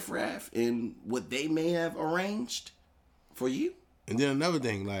riffraff in what they may have arranged for you? And then another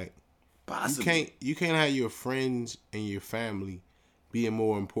thing, like... Possibly. You can't have your friends and your family being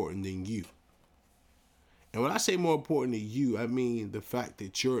more important than you. And when I say more important than you, I mean the fact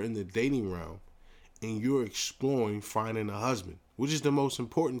that you're in the dating realm and you're exploring finding a husband, which is the most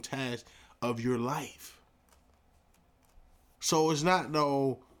important task of your life. So it's not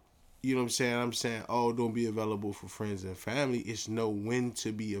no, you know what I'm saying? I'm saying, oh, don't be available for friends and family. It's know when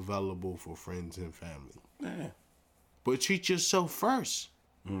to be available for friends and family. Yeah. But treat yourself first.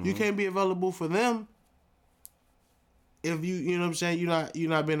 Mm-hmm. You can't be available for them if you know what I'm saying, you're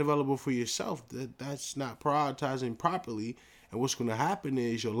not being available for yourself. That's not prioritizing properly. And what's going to happen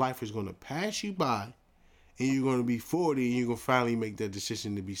is your life is going to pass you by, and you're going to be 40, and you're going to finally make that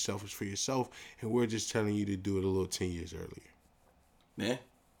decision to be selfish for yourself. And we're just telling you to do it a little 10 years earlier. Yeah.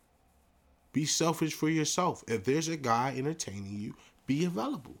 Be selfish for yourself. If there's a guy entertaining you, be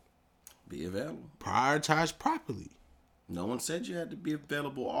available. Be available. Prioritize properly. No one said you had to be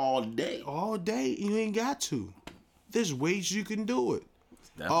available all day. All day? You ain't got to. There's ways you can do it.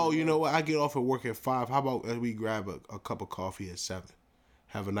 Oh, you know what? I get off at work at 5. How about we grab a cup of coffee at 7?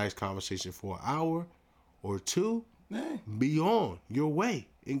 Have a nice conversation for an hour or 2. Yeah. Be on your way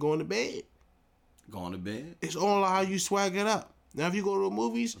and going to bed. Going to bed? It's all how you swag it up. Now, if you go to the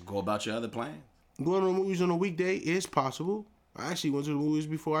movies... Go about your other plans. Going to the movies on a weekday is possible. I actually went to the movies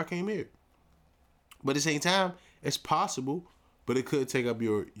before I came here. But at the same time, it's possible. but it could take up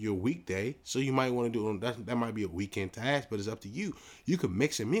your weekday. So you might want to do that might be a weekend task, but it's up to you. You can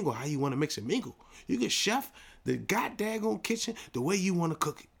mix and mingle how you want to mix and mingle. You can chef the goddamn kitchen the way you want to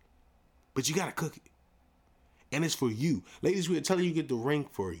cook it. But you gotta cook it. And it's for you. Ladies, we're telling you get the ring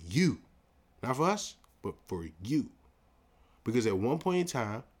for you. Not for us, but for you. Because at one point in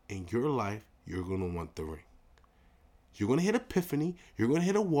time in your life, you're gonna want the ring. You're going to hit epiphany. You're going to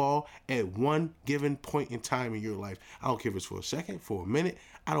hit a wall at one given point in time in your life. I don't care if it's for a second, for a minute.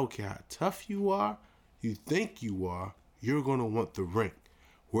 I don't care how tough you are, you think you are. You're going to want the ring.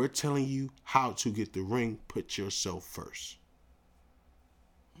 We're telling you how to get the ring. Put yourself first.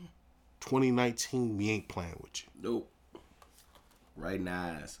 2019, we ain't playing with you. Nope. Right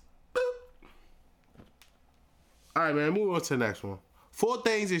nice. All right, man. Move on to the next one. 4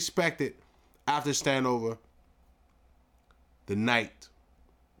 things expected after standover the night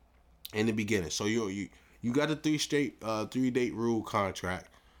in the beginning. So you got the 3-date rule contract.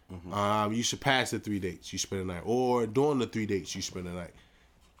 Mm-hmm. You surpass the 3 dates, you spend the night, or during the 3 dates, you spend the night.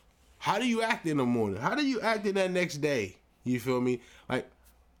 How do you act in the morning? How do you act in that next day? You feel me? Like,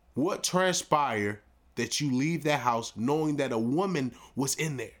 what transpired that you leave that house knowing that a woman was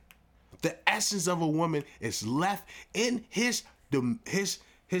in there? The essence of a woman is left in his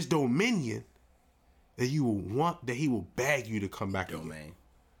dominion. That you will want, that he will beg you to come back Domain. Again.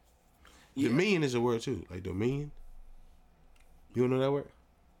 Yeah. Dominion is a word too, like dominion. You know that word?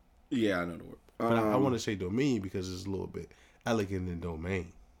 Yeah, I know the word. But I want to say dominion because it's a little bit elegant than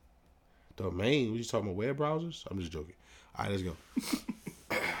domain. Domain? What you talking about? Web browsers? I'm just joking. All right, let's go.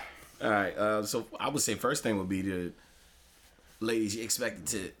 All right, so I would say first thing would be the ladies you expected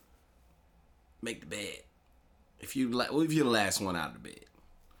to make the bed. If you're the last one out of the bed,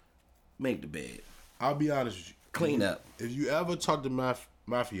 make the bed. I'll be honest with you. Clean up. If you ever talk to my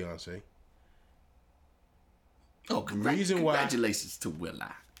fiance, congratulations to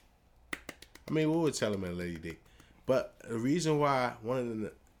Willa. I mean, we would tell him at a lady date, but the reason why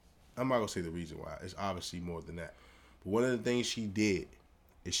I'm not gonna say the reason why. It's obviously more than that. But one of the things she did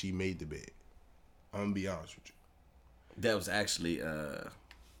is she made the bed. I'm gonna be honest with you. That was actually a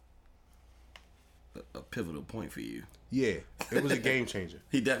pivotal point for you. Yeah, it was a game changer.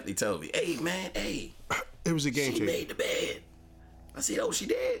 He definitely told me, hey, man, hey. It was a game changer. She made the bed. I said, oh, she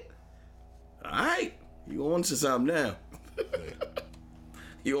did? All right. You on to something now.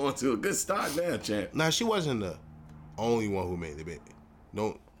 You on to a good start now, champ. Now, she wasn't the only one who made the bed.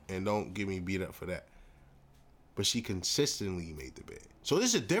 Don't get me beat up for that. But she consistently made the bed. So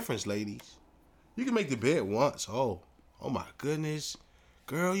there's a difference, ladies. You can make the bed once. Oh my goodness.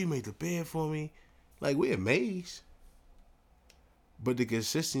 Girl, you made the bed for me. Like, we're amazed. But the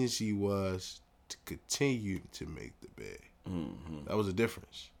consistency was to continue to make the bed. Mm-hmm. That was a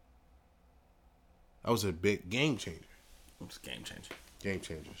difference. That was a big game changer. It was a game changer. Game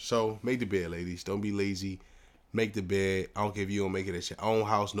changer. So, make the bed, ladies. Don't be lazy. Make the bed. I don't care if you don't make it at your own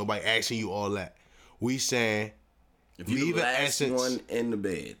house. Nobody asking you all that. We saying, if you're the last one in the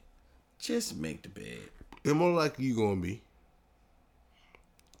bed, just make the bed. And more likely you going to be.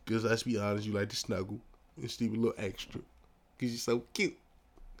 Because let's be honest, you like to snuggle and sleep a little extra. Because you're so cute.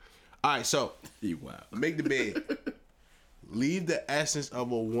 All right, so. You wild. Make the bed. Leave the essence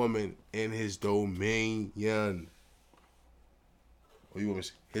of a woman in his domain. What you want me to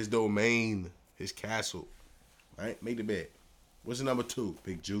say? His domain. His castle. All right, make the bed. What's the number 2,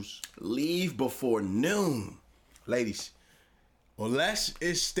 Big Juice? Leave before noon. Ladies, unless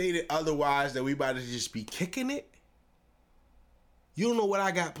it's stated otherwise that we about to just be kicking it, you don't know what I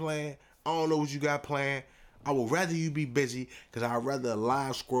got planned. I don't know what you got planned. I would rather you be busy because I'd rather a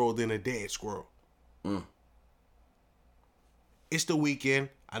live squirrel than a dead squirrel. It's the weekend.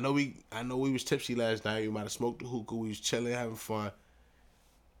 I know we was tipsy last night. We might have smoked the hookah. We was chilling, having fun.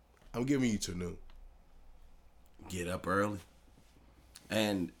 I'm giving you till noon. Get up early.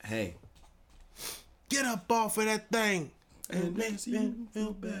 And, hey. Get up off of that thing. And makes you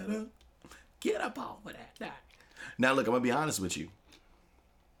feel better. Get up off of that. Now, look, I'm going to be honest with you.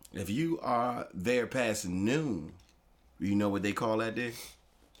 If you are there past noon, you know what they call that day?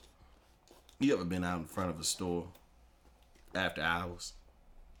 You ever been out in front of a store after hours?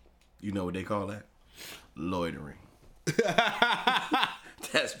 You know what they call that? Loitering.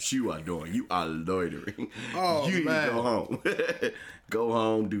 That's what you are doing. You are loitering. Oh, you man. need to go home. Go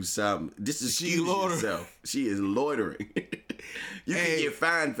home, do something. This is excuse yourself. She is loitering. You can get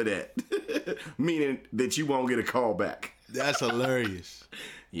fined for that. Meaning that you won't get a call back. That's hilarious.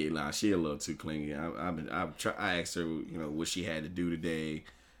 Yeah, nah, she a little too clingy. I asked her, what she had to do today.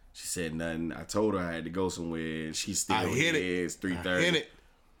 She said nothing. I told her I had to go somewhere. She's still here. It's 3:30. I hit it.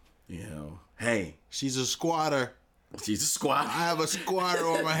 Hey. She's a squatter. She's a squatter. I have a squatter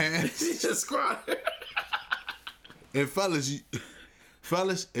on my hands. She's a squatter. And fellas,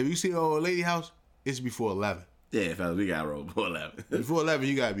 if you see an old lady house, it's before 11. Yeah, fellas, we got to roll before 11. Before 11,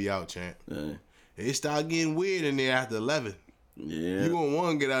 you got to be out, champ. It start getting weird in there after 11. Yeah. You gonna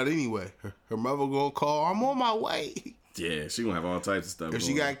want to get out anyway. Her mother gonna call, I'm on my way. Yeah, she gonna have all types of stuff. If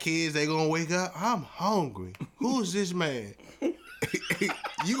she got kids, they gonna wake up, I'm hungry. Who's this man?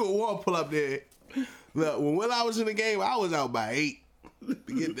 You gonna want to pull up there. Look, when I was in the game, I was out by 8.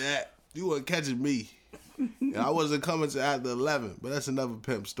 Forget that. You wasn't catching me. And I wasn't coming to after 11. But that's another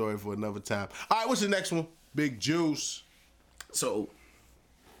pimp story for another time. All right, what's the next one? Big Juice. So,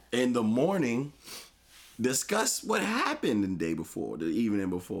 in the morning, discuss what happened the day before, the evening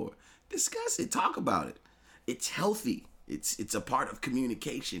before. Discuss it. Talk about it. It's healthy. It's a part of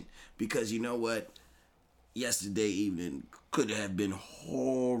communication. Because you know what? Yesterday evening could have been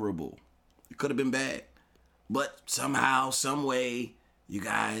horrible. It could have been bad. But somehow, some way, you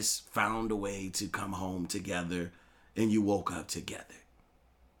guys found a way to come home together and you woke up together.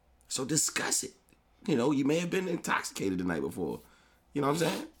 So discuss it. You know, you may have been intoxicated the night before. You know what I'm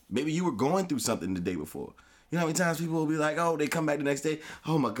saying? Maybe you were going through something the day before. You know how many times people will be like, oh, they come back the next day.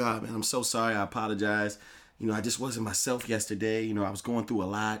 Oh, my God, man, I'm so sorry. I apologize. You know, I just wasn't myself yesterday. You know, I was going through a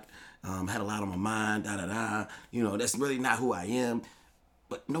lot. Had a lot on my mind, da-da-da. You know, that's really not who I am.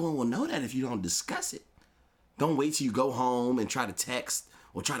 But no one will know that if you don't discuss it. Don't wait till you go home and try to text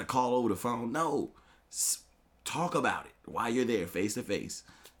or try to call over the phone. No. Talk about it while you're there face to face.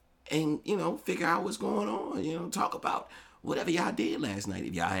 And, you know, figure out what's going on. You know, talk about whatever y'all did last night.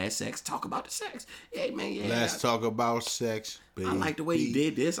 If y'all had sex, talk about the sex. Hey, man, yeah. Let's talk about sex, baby. I like the way you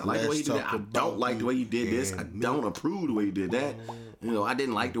did this. I like the way you did that. I don't like the way you did this. I don't approve the way you did that. You know, I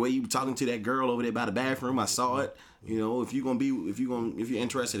didn't like the way you were talking to that girl over there by the bathroom. I saw it. You know, if you're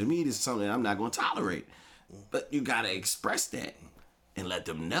interested in me, this is something I'm not gonna tolerate. But you gotta express that and let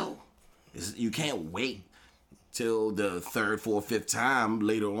them know. You can't wait till the third, fourth, fifth time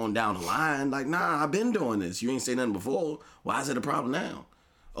later on down the line. Like, nah, I've been doing this. You ain't say nothing before. Why is it a problem now?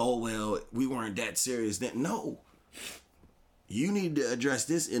 Oh, well, we weren't that serious then. No. You need to address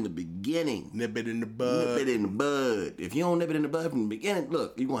this in the beginning. Nip it in the bud. Nip it in the bud. If you don't nip it in the bud from the beginning,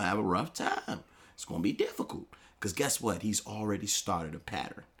 look, you're going to have a rough time. It's going to be difficult. Because guess what? He's already started a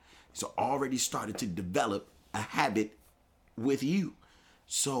pattern. He's already started to develop a habit with you.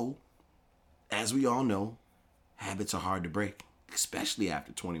 So, as we all know, habits are hard to break, especially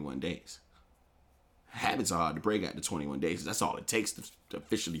after 21 days. Habits are hard to break after 21 days. That's all it takes to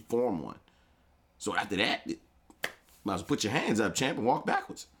officially form one. So after that, might as well put your hands up, champ, and walk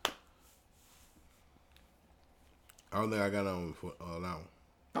backwards. I don't think I got on for that one.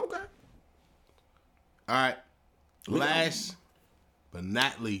 Okay. All right. Last but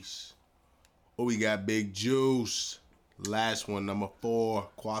not least, we got Big Juice. Last one, number 4,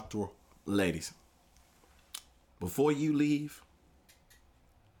 Quattro. Ladies, before you leave,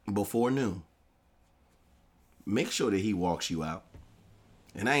 before noon, make sure that he walks you out.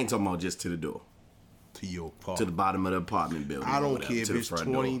 And I ain't talking about just to the door. To your apartment. To the bottom of the apartment building. I don't care if it's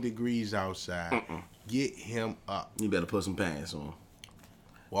 20 degrees outside. Get him up. You better put some pants on.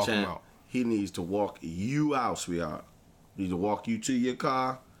 Walk him out. He needs to walk you out, sweetheart. He needs to walk you to your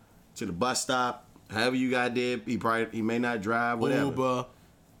car, to the bus stop, however you got there. He may not drive, whatever. Uber.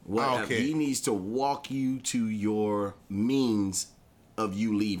 Whatever. Okay. He needs to walk you to your means of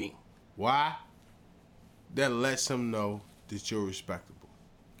you leaving. Why? That lets him know that you're respectable.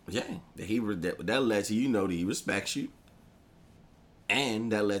 Yeah, that lets you know that he respects you.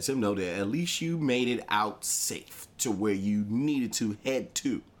 And that lets him know that at least you made it out safe to where you needed to head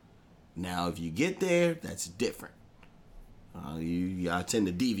to. Now, if you get there, that's different. I tend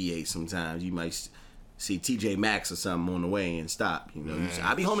to deviate sometimes. You might see TJ Maxx or something on the way and stop. You know,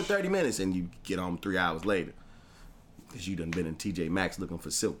 I'll be home in 30 minutes and you get home 3 hours later. Because you done been in TJ Maxx looking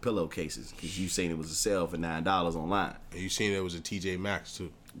for silk pillowcases. Because you seen it was a sale for $9 online. And you seen it was a TJ Maxx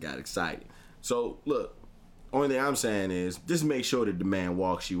too. Got excited. So, look, only thing I'm saying is just make sure that the man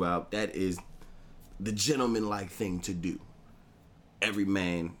walks you out. That is the gentleman-like thing to do. Every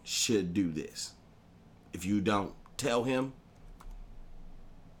man should do this. If you don't tell him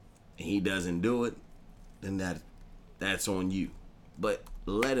and he doesn't do it, then that's on you. But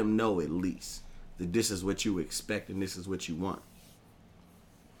let him know at least that this is what you expect and this is what you want.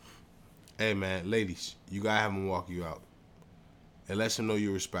 Hey, man, ladies, you gotta have him walk you out. It lets him know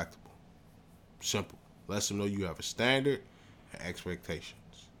you're respectable. Simple. Lets him know you have a standard and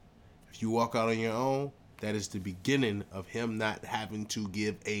expectations. If you walk out on your own, that is the beginning of him not having to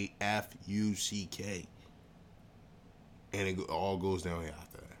give a F-U-C-K. And it all goes down here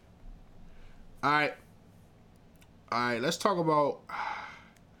after that. All right. All right, let's talk about.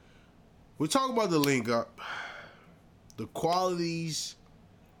 We talk about the link up, the qualities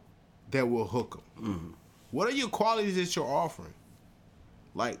that will hook them. Mm-hmm. What are your qualities that you're offering?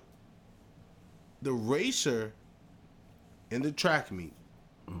 Like the racer in the track meet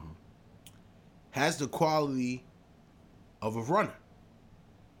has the quality of a runner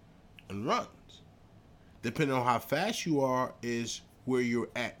and runs. Depending on how fast you are, is where you're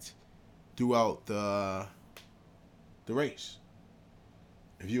at throughout the race.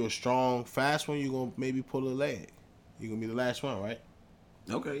 If you're a strong, fast one, you're gonna maybe pull a leg. You're gonna be the last one, right?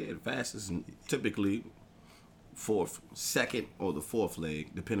 Okay, yeah, the fastest typically second or the fourth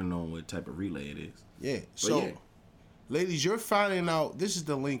leg, depending on what type of relay it is. Yeah. So, ladies, you're finding out this is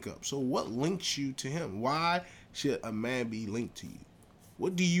the link up. So, what links you to him? Why should a man be linked to you?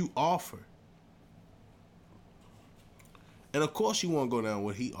 What do you offer? And of course, you won't go down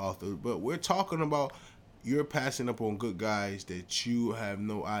what he authored, but we're talking about you're passing up on good guys that you have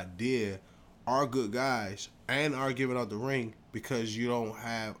no idea are good guys and are giving out the ring because you don't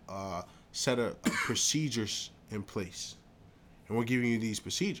have a set of procedures in place. And we're giving you these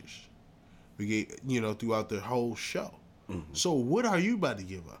procedures. We get, throughout the whole show. Mm-hmm. So what are you about to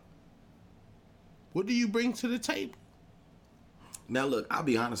give up? What do you bring to the table? Now, look, I'll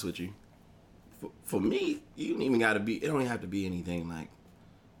be honest with you. For me, you don't even got to be. It don't have to be anything like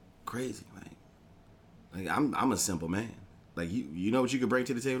crazy. Like I'm a simple man. Like you know what you could bring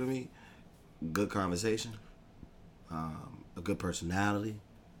to the table to me? Good conversation, a good personality.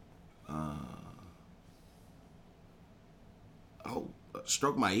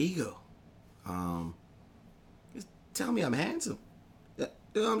 Stroke my ego. Just tell me I'm handsome. You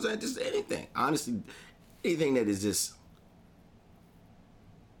know what I'm saying? Just anything. Honestly, anything that is just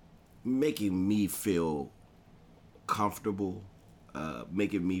making me feel comfortable,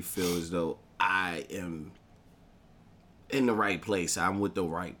 making me feel as though I am in the right place. I'm with the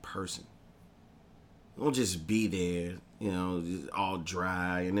right person. Don't just be there, just all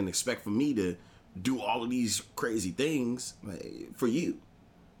dry and then expect for me to do all of these crazy things for you.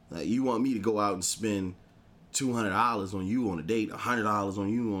 Like you want me to go out and spend $200 on you on a date, $100 on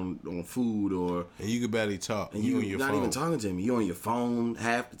you on food, and you can barely talk. And you're not even talking to me. You on your phone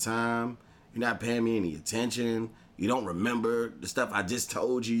half the time. You're not paying me any attention. You don't remember the stuff I just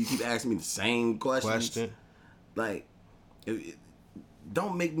told you. You keep asking me the same questions. Like,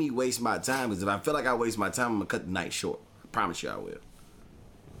 don't make me waste my time. Because if I feel like I waste my time, I'm gonna cut the night short. I promise you, I will.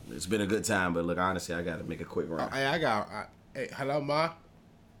 It's been a good time, but look, honestly, I gotta make a quick run. Hey, hello, Ma.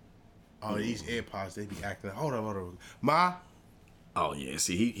 Oh, these AirPods, they be acting. Hold on, Ma. Oh yeah,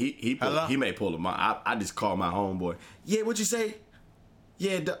 see, he may pull them. I just call my homeboy. Yeah, what you say?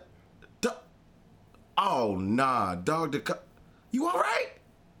 Yeah, oh nah, dog. You all right?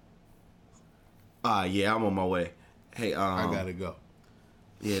 Yeah, I'm on my way. Hey, I gotta go.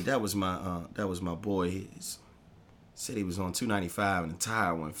 Yeah, that was my boy. He said he was on 295 and the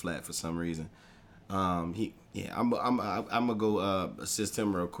tire went flat for some reason. I'm gonna go assist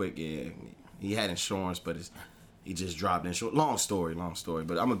him real quick. Yeah, he had insurance, but he just dropped insurance. Long story.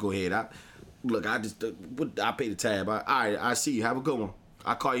 But I'm gonna go ahead. I pay the tab. All right, I see you. Have a good one.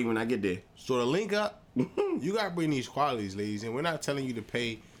 I'll call you when I get there. So to link up, you gotta bring these qualities, ladies, and we're not telling you to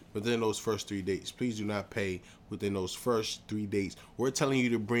pay within those first 3 dates. Please do not pay within those first 3 dates. We're telling you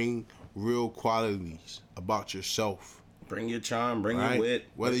to bring real qualities about yourself. Bring your charm, bring your wit.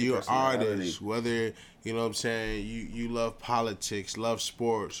 Whether you're an artist, whether, you know what I'm saying, you love politics, love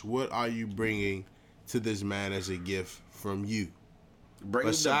sports, what are you bringing to this man as a gift from you? Bring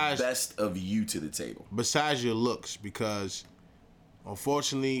the best of you to the table. Besides your looks, because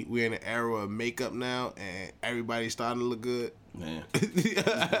unfortunately, we're in an era of makeup now, and everybody's starting to look good. Man.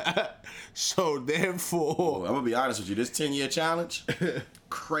 So therefore, I'm gonna be honest with you. This 10-year challenge,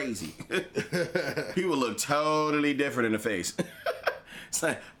 crazy. People look totally different in the face. It's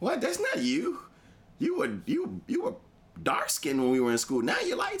like, what? That's not you. You were dark skinned when we were in school. Now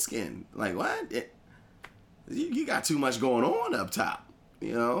you're light skinned. Like what? You got too much going on up top.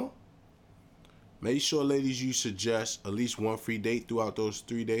 Make sure, ladies, you suggest at least one free date throughout those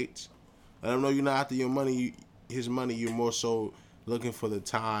 3 dates. Let him know you're not after his money. You're more so looking for the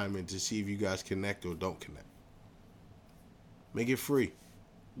time and to see if you guys connect or don't connect. Make it free.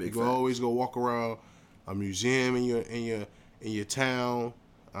 You can always go walk around a museum in your town,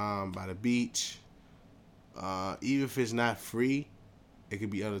 by the beach. Even if it's not free, it could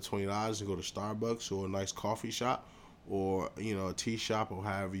be under $20 and go to Starbucks or a nice coffee shop or a tea shop or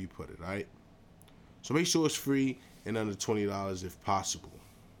however you put it. Right. So make sure it's free and under $20 if possible.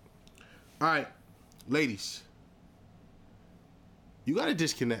 All right, ladies, you got to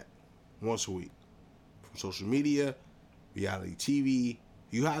disconnect once a week from social media, reality TV.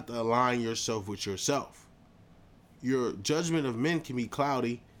 You have to align yourself with yourself. Your judgment of men can be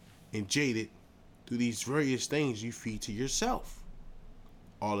cloudy and jaded through these various things you feed to yourself.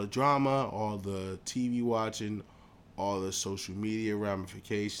 All the drama, all the TV watching, all the social media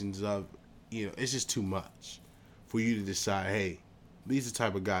ramifications of, it's just too much for you to decide, hey, these are the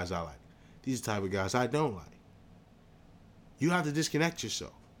type of guys I like. These are the type of guys I don't like. You have to disconnect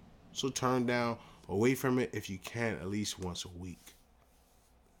yourself. So turn down, away from it if you can, at least once a week.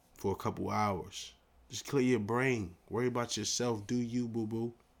 For a couple hours. Just clear your brain. Worry about yourself. Do you,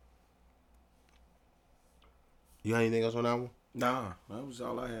 boo-boo. You got anything else on that one? Nah, that was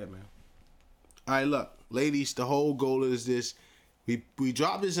all I had, man. All right, look. Ladies, the whole goal is this. We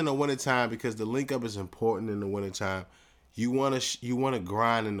drop this in the wintertime because the link up is important in the wintertime. You wanna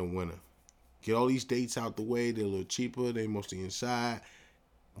grind in the winter. Get all these dates out the way. They're a little cheaper. They mostly inside.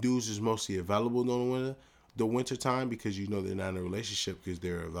 Dudes is mostly available during the winter time because they're not in a relationship because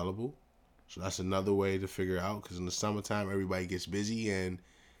they're available. So that's another way to figure out, because in the summertime everybody gets busy and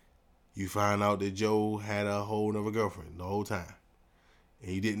you find out that Joe had a whole other girlfriend the whole time.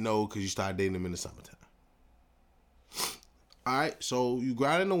 And you didn't know because you started dating him in the summertime. Alright, so you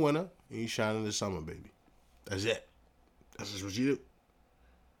grind in the winter and you shine in the summer, baby. That's it. That's just what you do.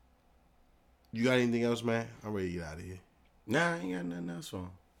 You got anything else, man? I'm ready to get out of here. Nah, I ain't got nothing else on.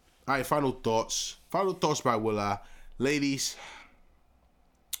 Alright, final thoughts. Final thoughts by Will.i. Ladies,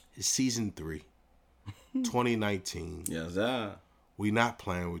 it's season 3. 2019. Yes, sir. We not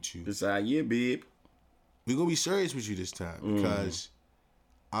playing with you. This our year, babe. We gonna be serious with you this time because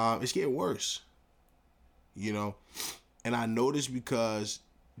it's getting worse. And I know this because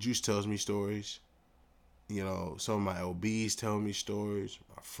Juice tells me stories. Some of my LBs tell me stories.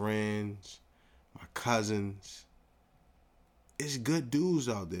 My friends, my cousins. It's good dudes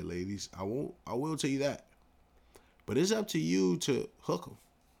out there, ladies. I will tell you that. But it's up to you to hook them.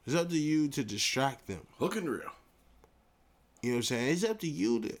 It's up to you to distract them. Hook and reel. You know what I'm saying? It's up to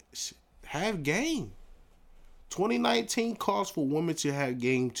you to have game. 2019 calls for women to have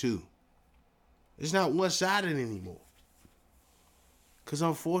game too. It's not one-sided anymore. Because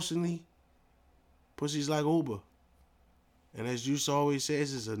unfortunately, pussy's like Uber. And as Juice always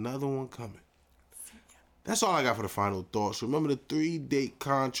says, there's another one coming. That's all I got for the final thoughts. Remember the 3-date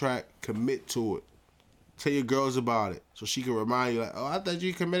contract. Commit to it. Tell your girls about it so she can remind you, like, oh, I thought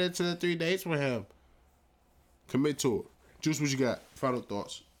you committed to the 3 dates with him. Commit to it. Juice, what you got? Final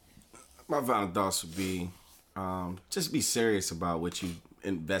thoughts. My final thoughts would be, just be serious about what you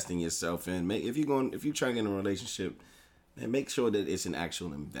investing yourself in. If you're trying to get in a relationship, man, make sure that it's an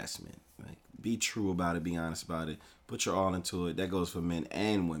actual investment. Like, be true about it. Be honest about it. Put your all into it. That goes for men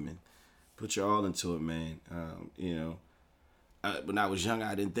and women. Put your all into it, man. When I was young,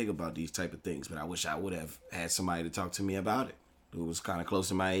 I didn't think about these type of things, but I wish I would have had somebody to talk to me about it, who was kind of close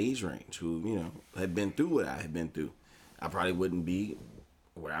to my age range, who, had been through what I had been through. I probably wouldn't be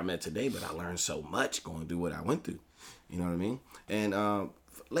where I'm at today, but I learned so much going through what I went through. You know what I mean? And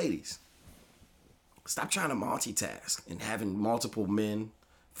ladies, stop trying to multitask and having multiple men.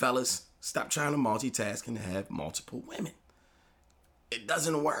 Fellas, stop trying to multitask and have multiple women. It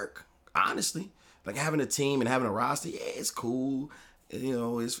doesn't work, honestly. Like, having a team and having a roster, yeah, it's cool.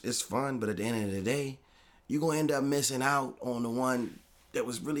 It's fun, but at the end of the day, you're going to end up missing out on the one that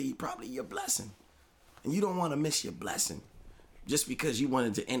was really probably your blessing. And you don't want to miss your blessing just because you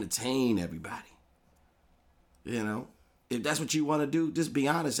wanted to entertain everybody. If that's what you want to do, just be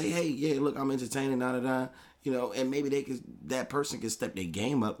honest. Say, hey, yeah, look, I'm entertaining, da-da-da. And maybe that person can step their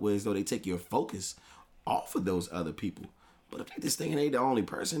game up as though they take your focus off of those other people. But if they just thinking they the only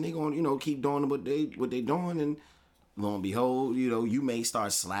person, they going keep doing what they doing, and lo and behold, you may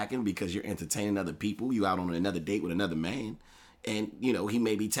start slacking because you're entertaining other people. You out on another date with another man, and he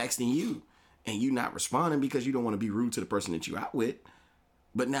may be texting you, and you not responding because you don't want to be rude to the person that you out with.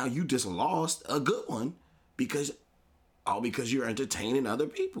 But now you just lost a good one because you're entertaining other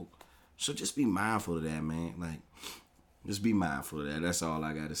people. So just be mindful of that, man. Like, just be mindful of that. That's all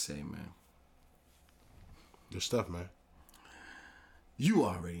I gotta say, man. Good stuff, man. You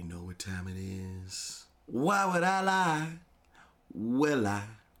already know what time it is. Why would I lie? Will.i?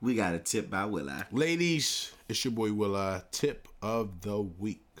 We got a tip by Will.i. Ladies, it's your boy Will.i. Tip of the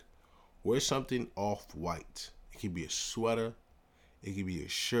week. Wear something off-white. It could be a sweater. It could be a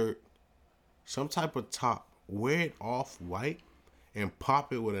shirt. Some type of top. Wear it off-white and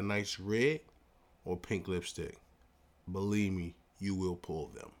pop it with a nice red or pink lipstick. Believe me, you will pull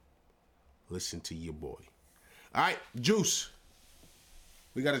them. Listen to your boy. All right, Juice.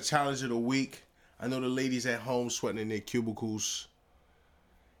 We got a challenge of the week. I know the ladies at home sweating in their cubicles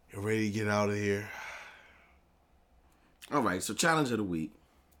and ready to get out of here. All right, so challenge of the week.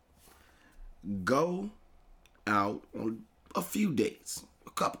 Go out on a few dates. A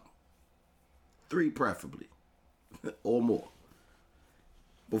couple. 3 preferably. Or more.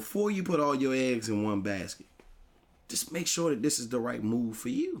 Before you put all your eggs in one basket, just make sure that this is the right move for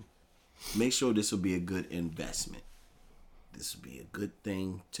you. Make sure this will be a good investment. This will be a good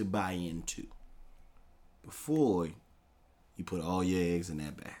thing to buy into before you put all your eggs in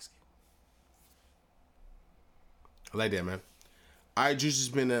that basket. I like that, man. All right, Juice, has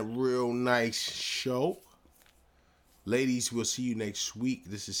been a real nice show. Ladies, we'll see you next week.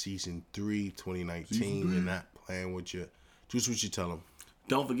 This is season 3, 2019. We're not playing with you. Juice, what you tell them?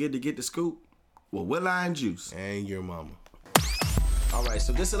 Don't forget to get the scoop with Willa and Juice. And your mama. All right,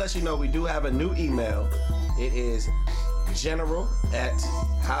 so just to let you know, we do have a new email. It is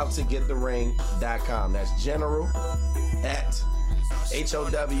general@howtogetthering.com. That's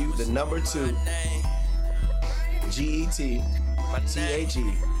general@HOW2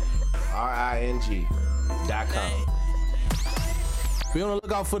 GETTHERING.com. Be on the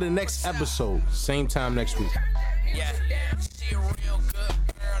lookout for the next episode. Same time next week. Yeah, she a real good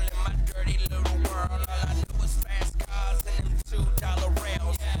girl in my dirty little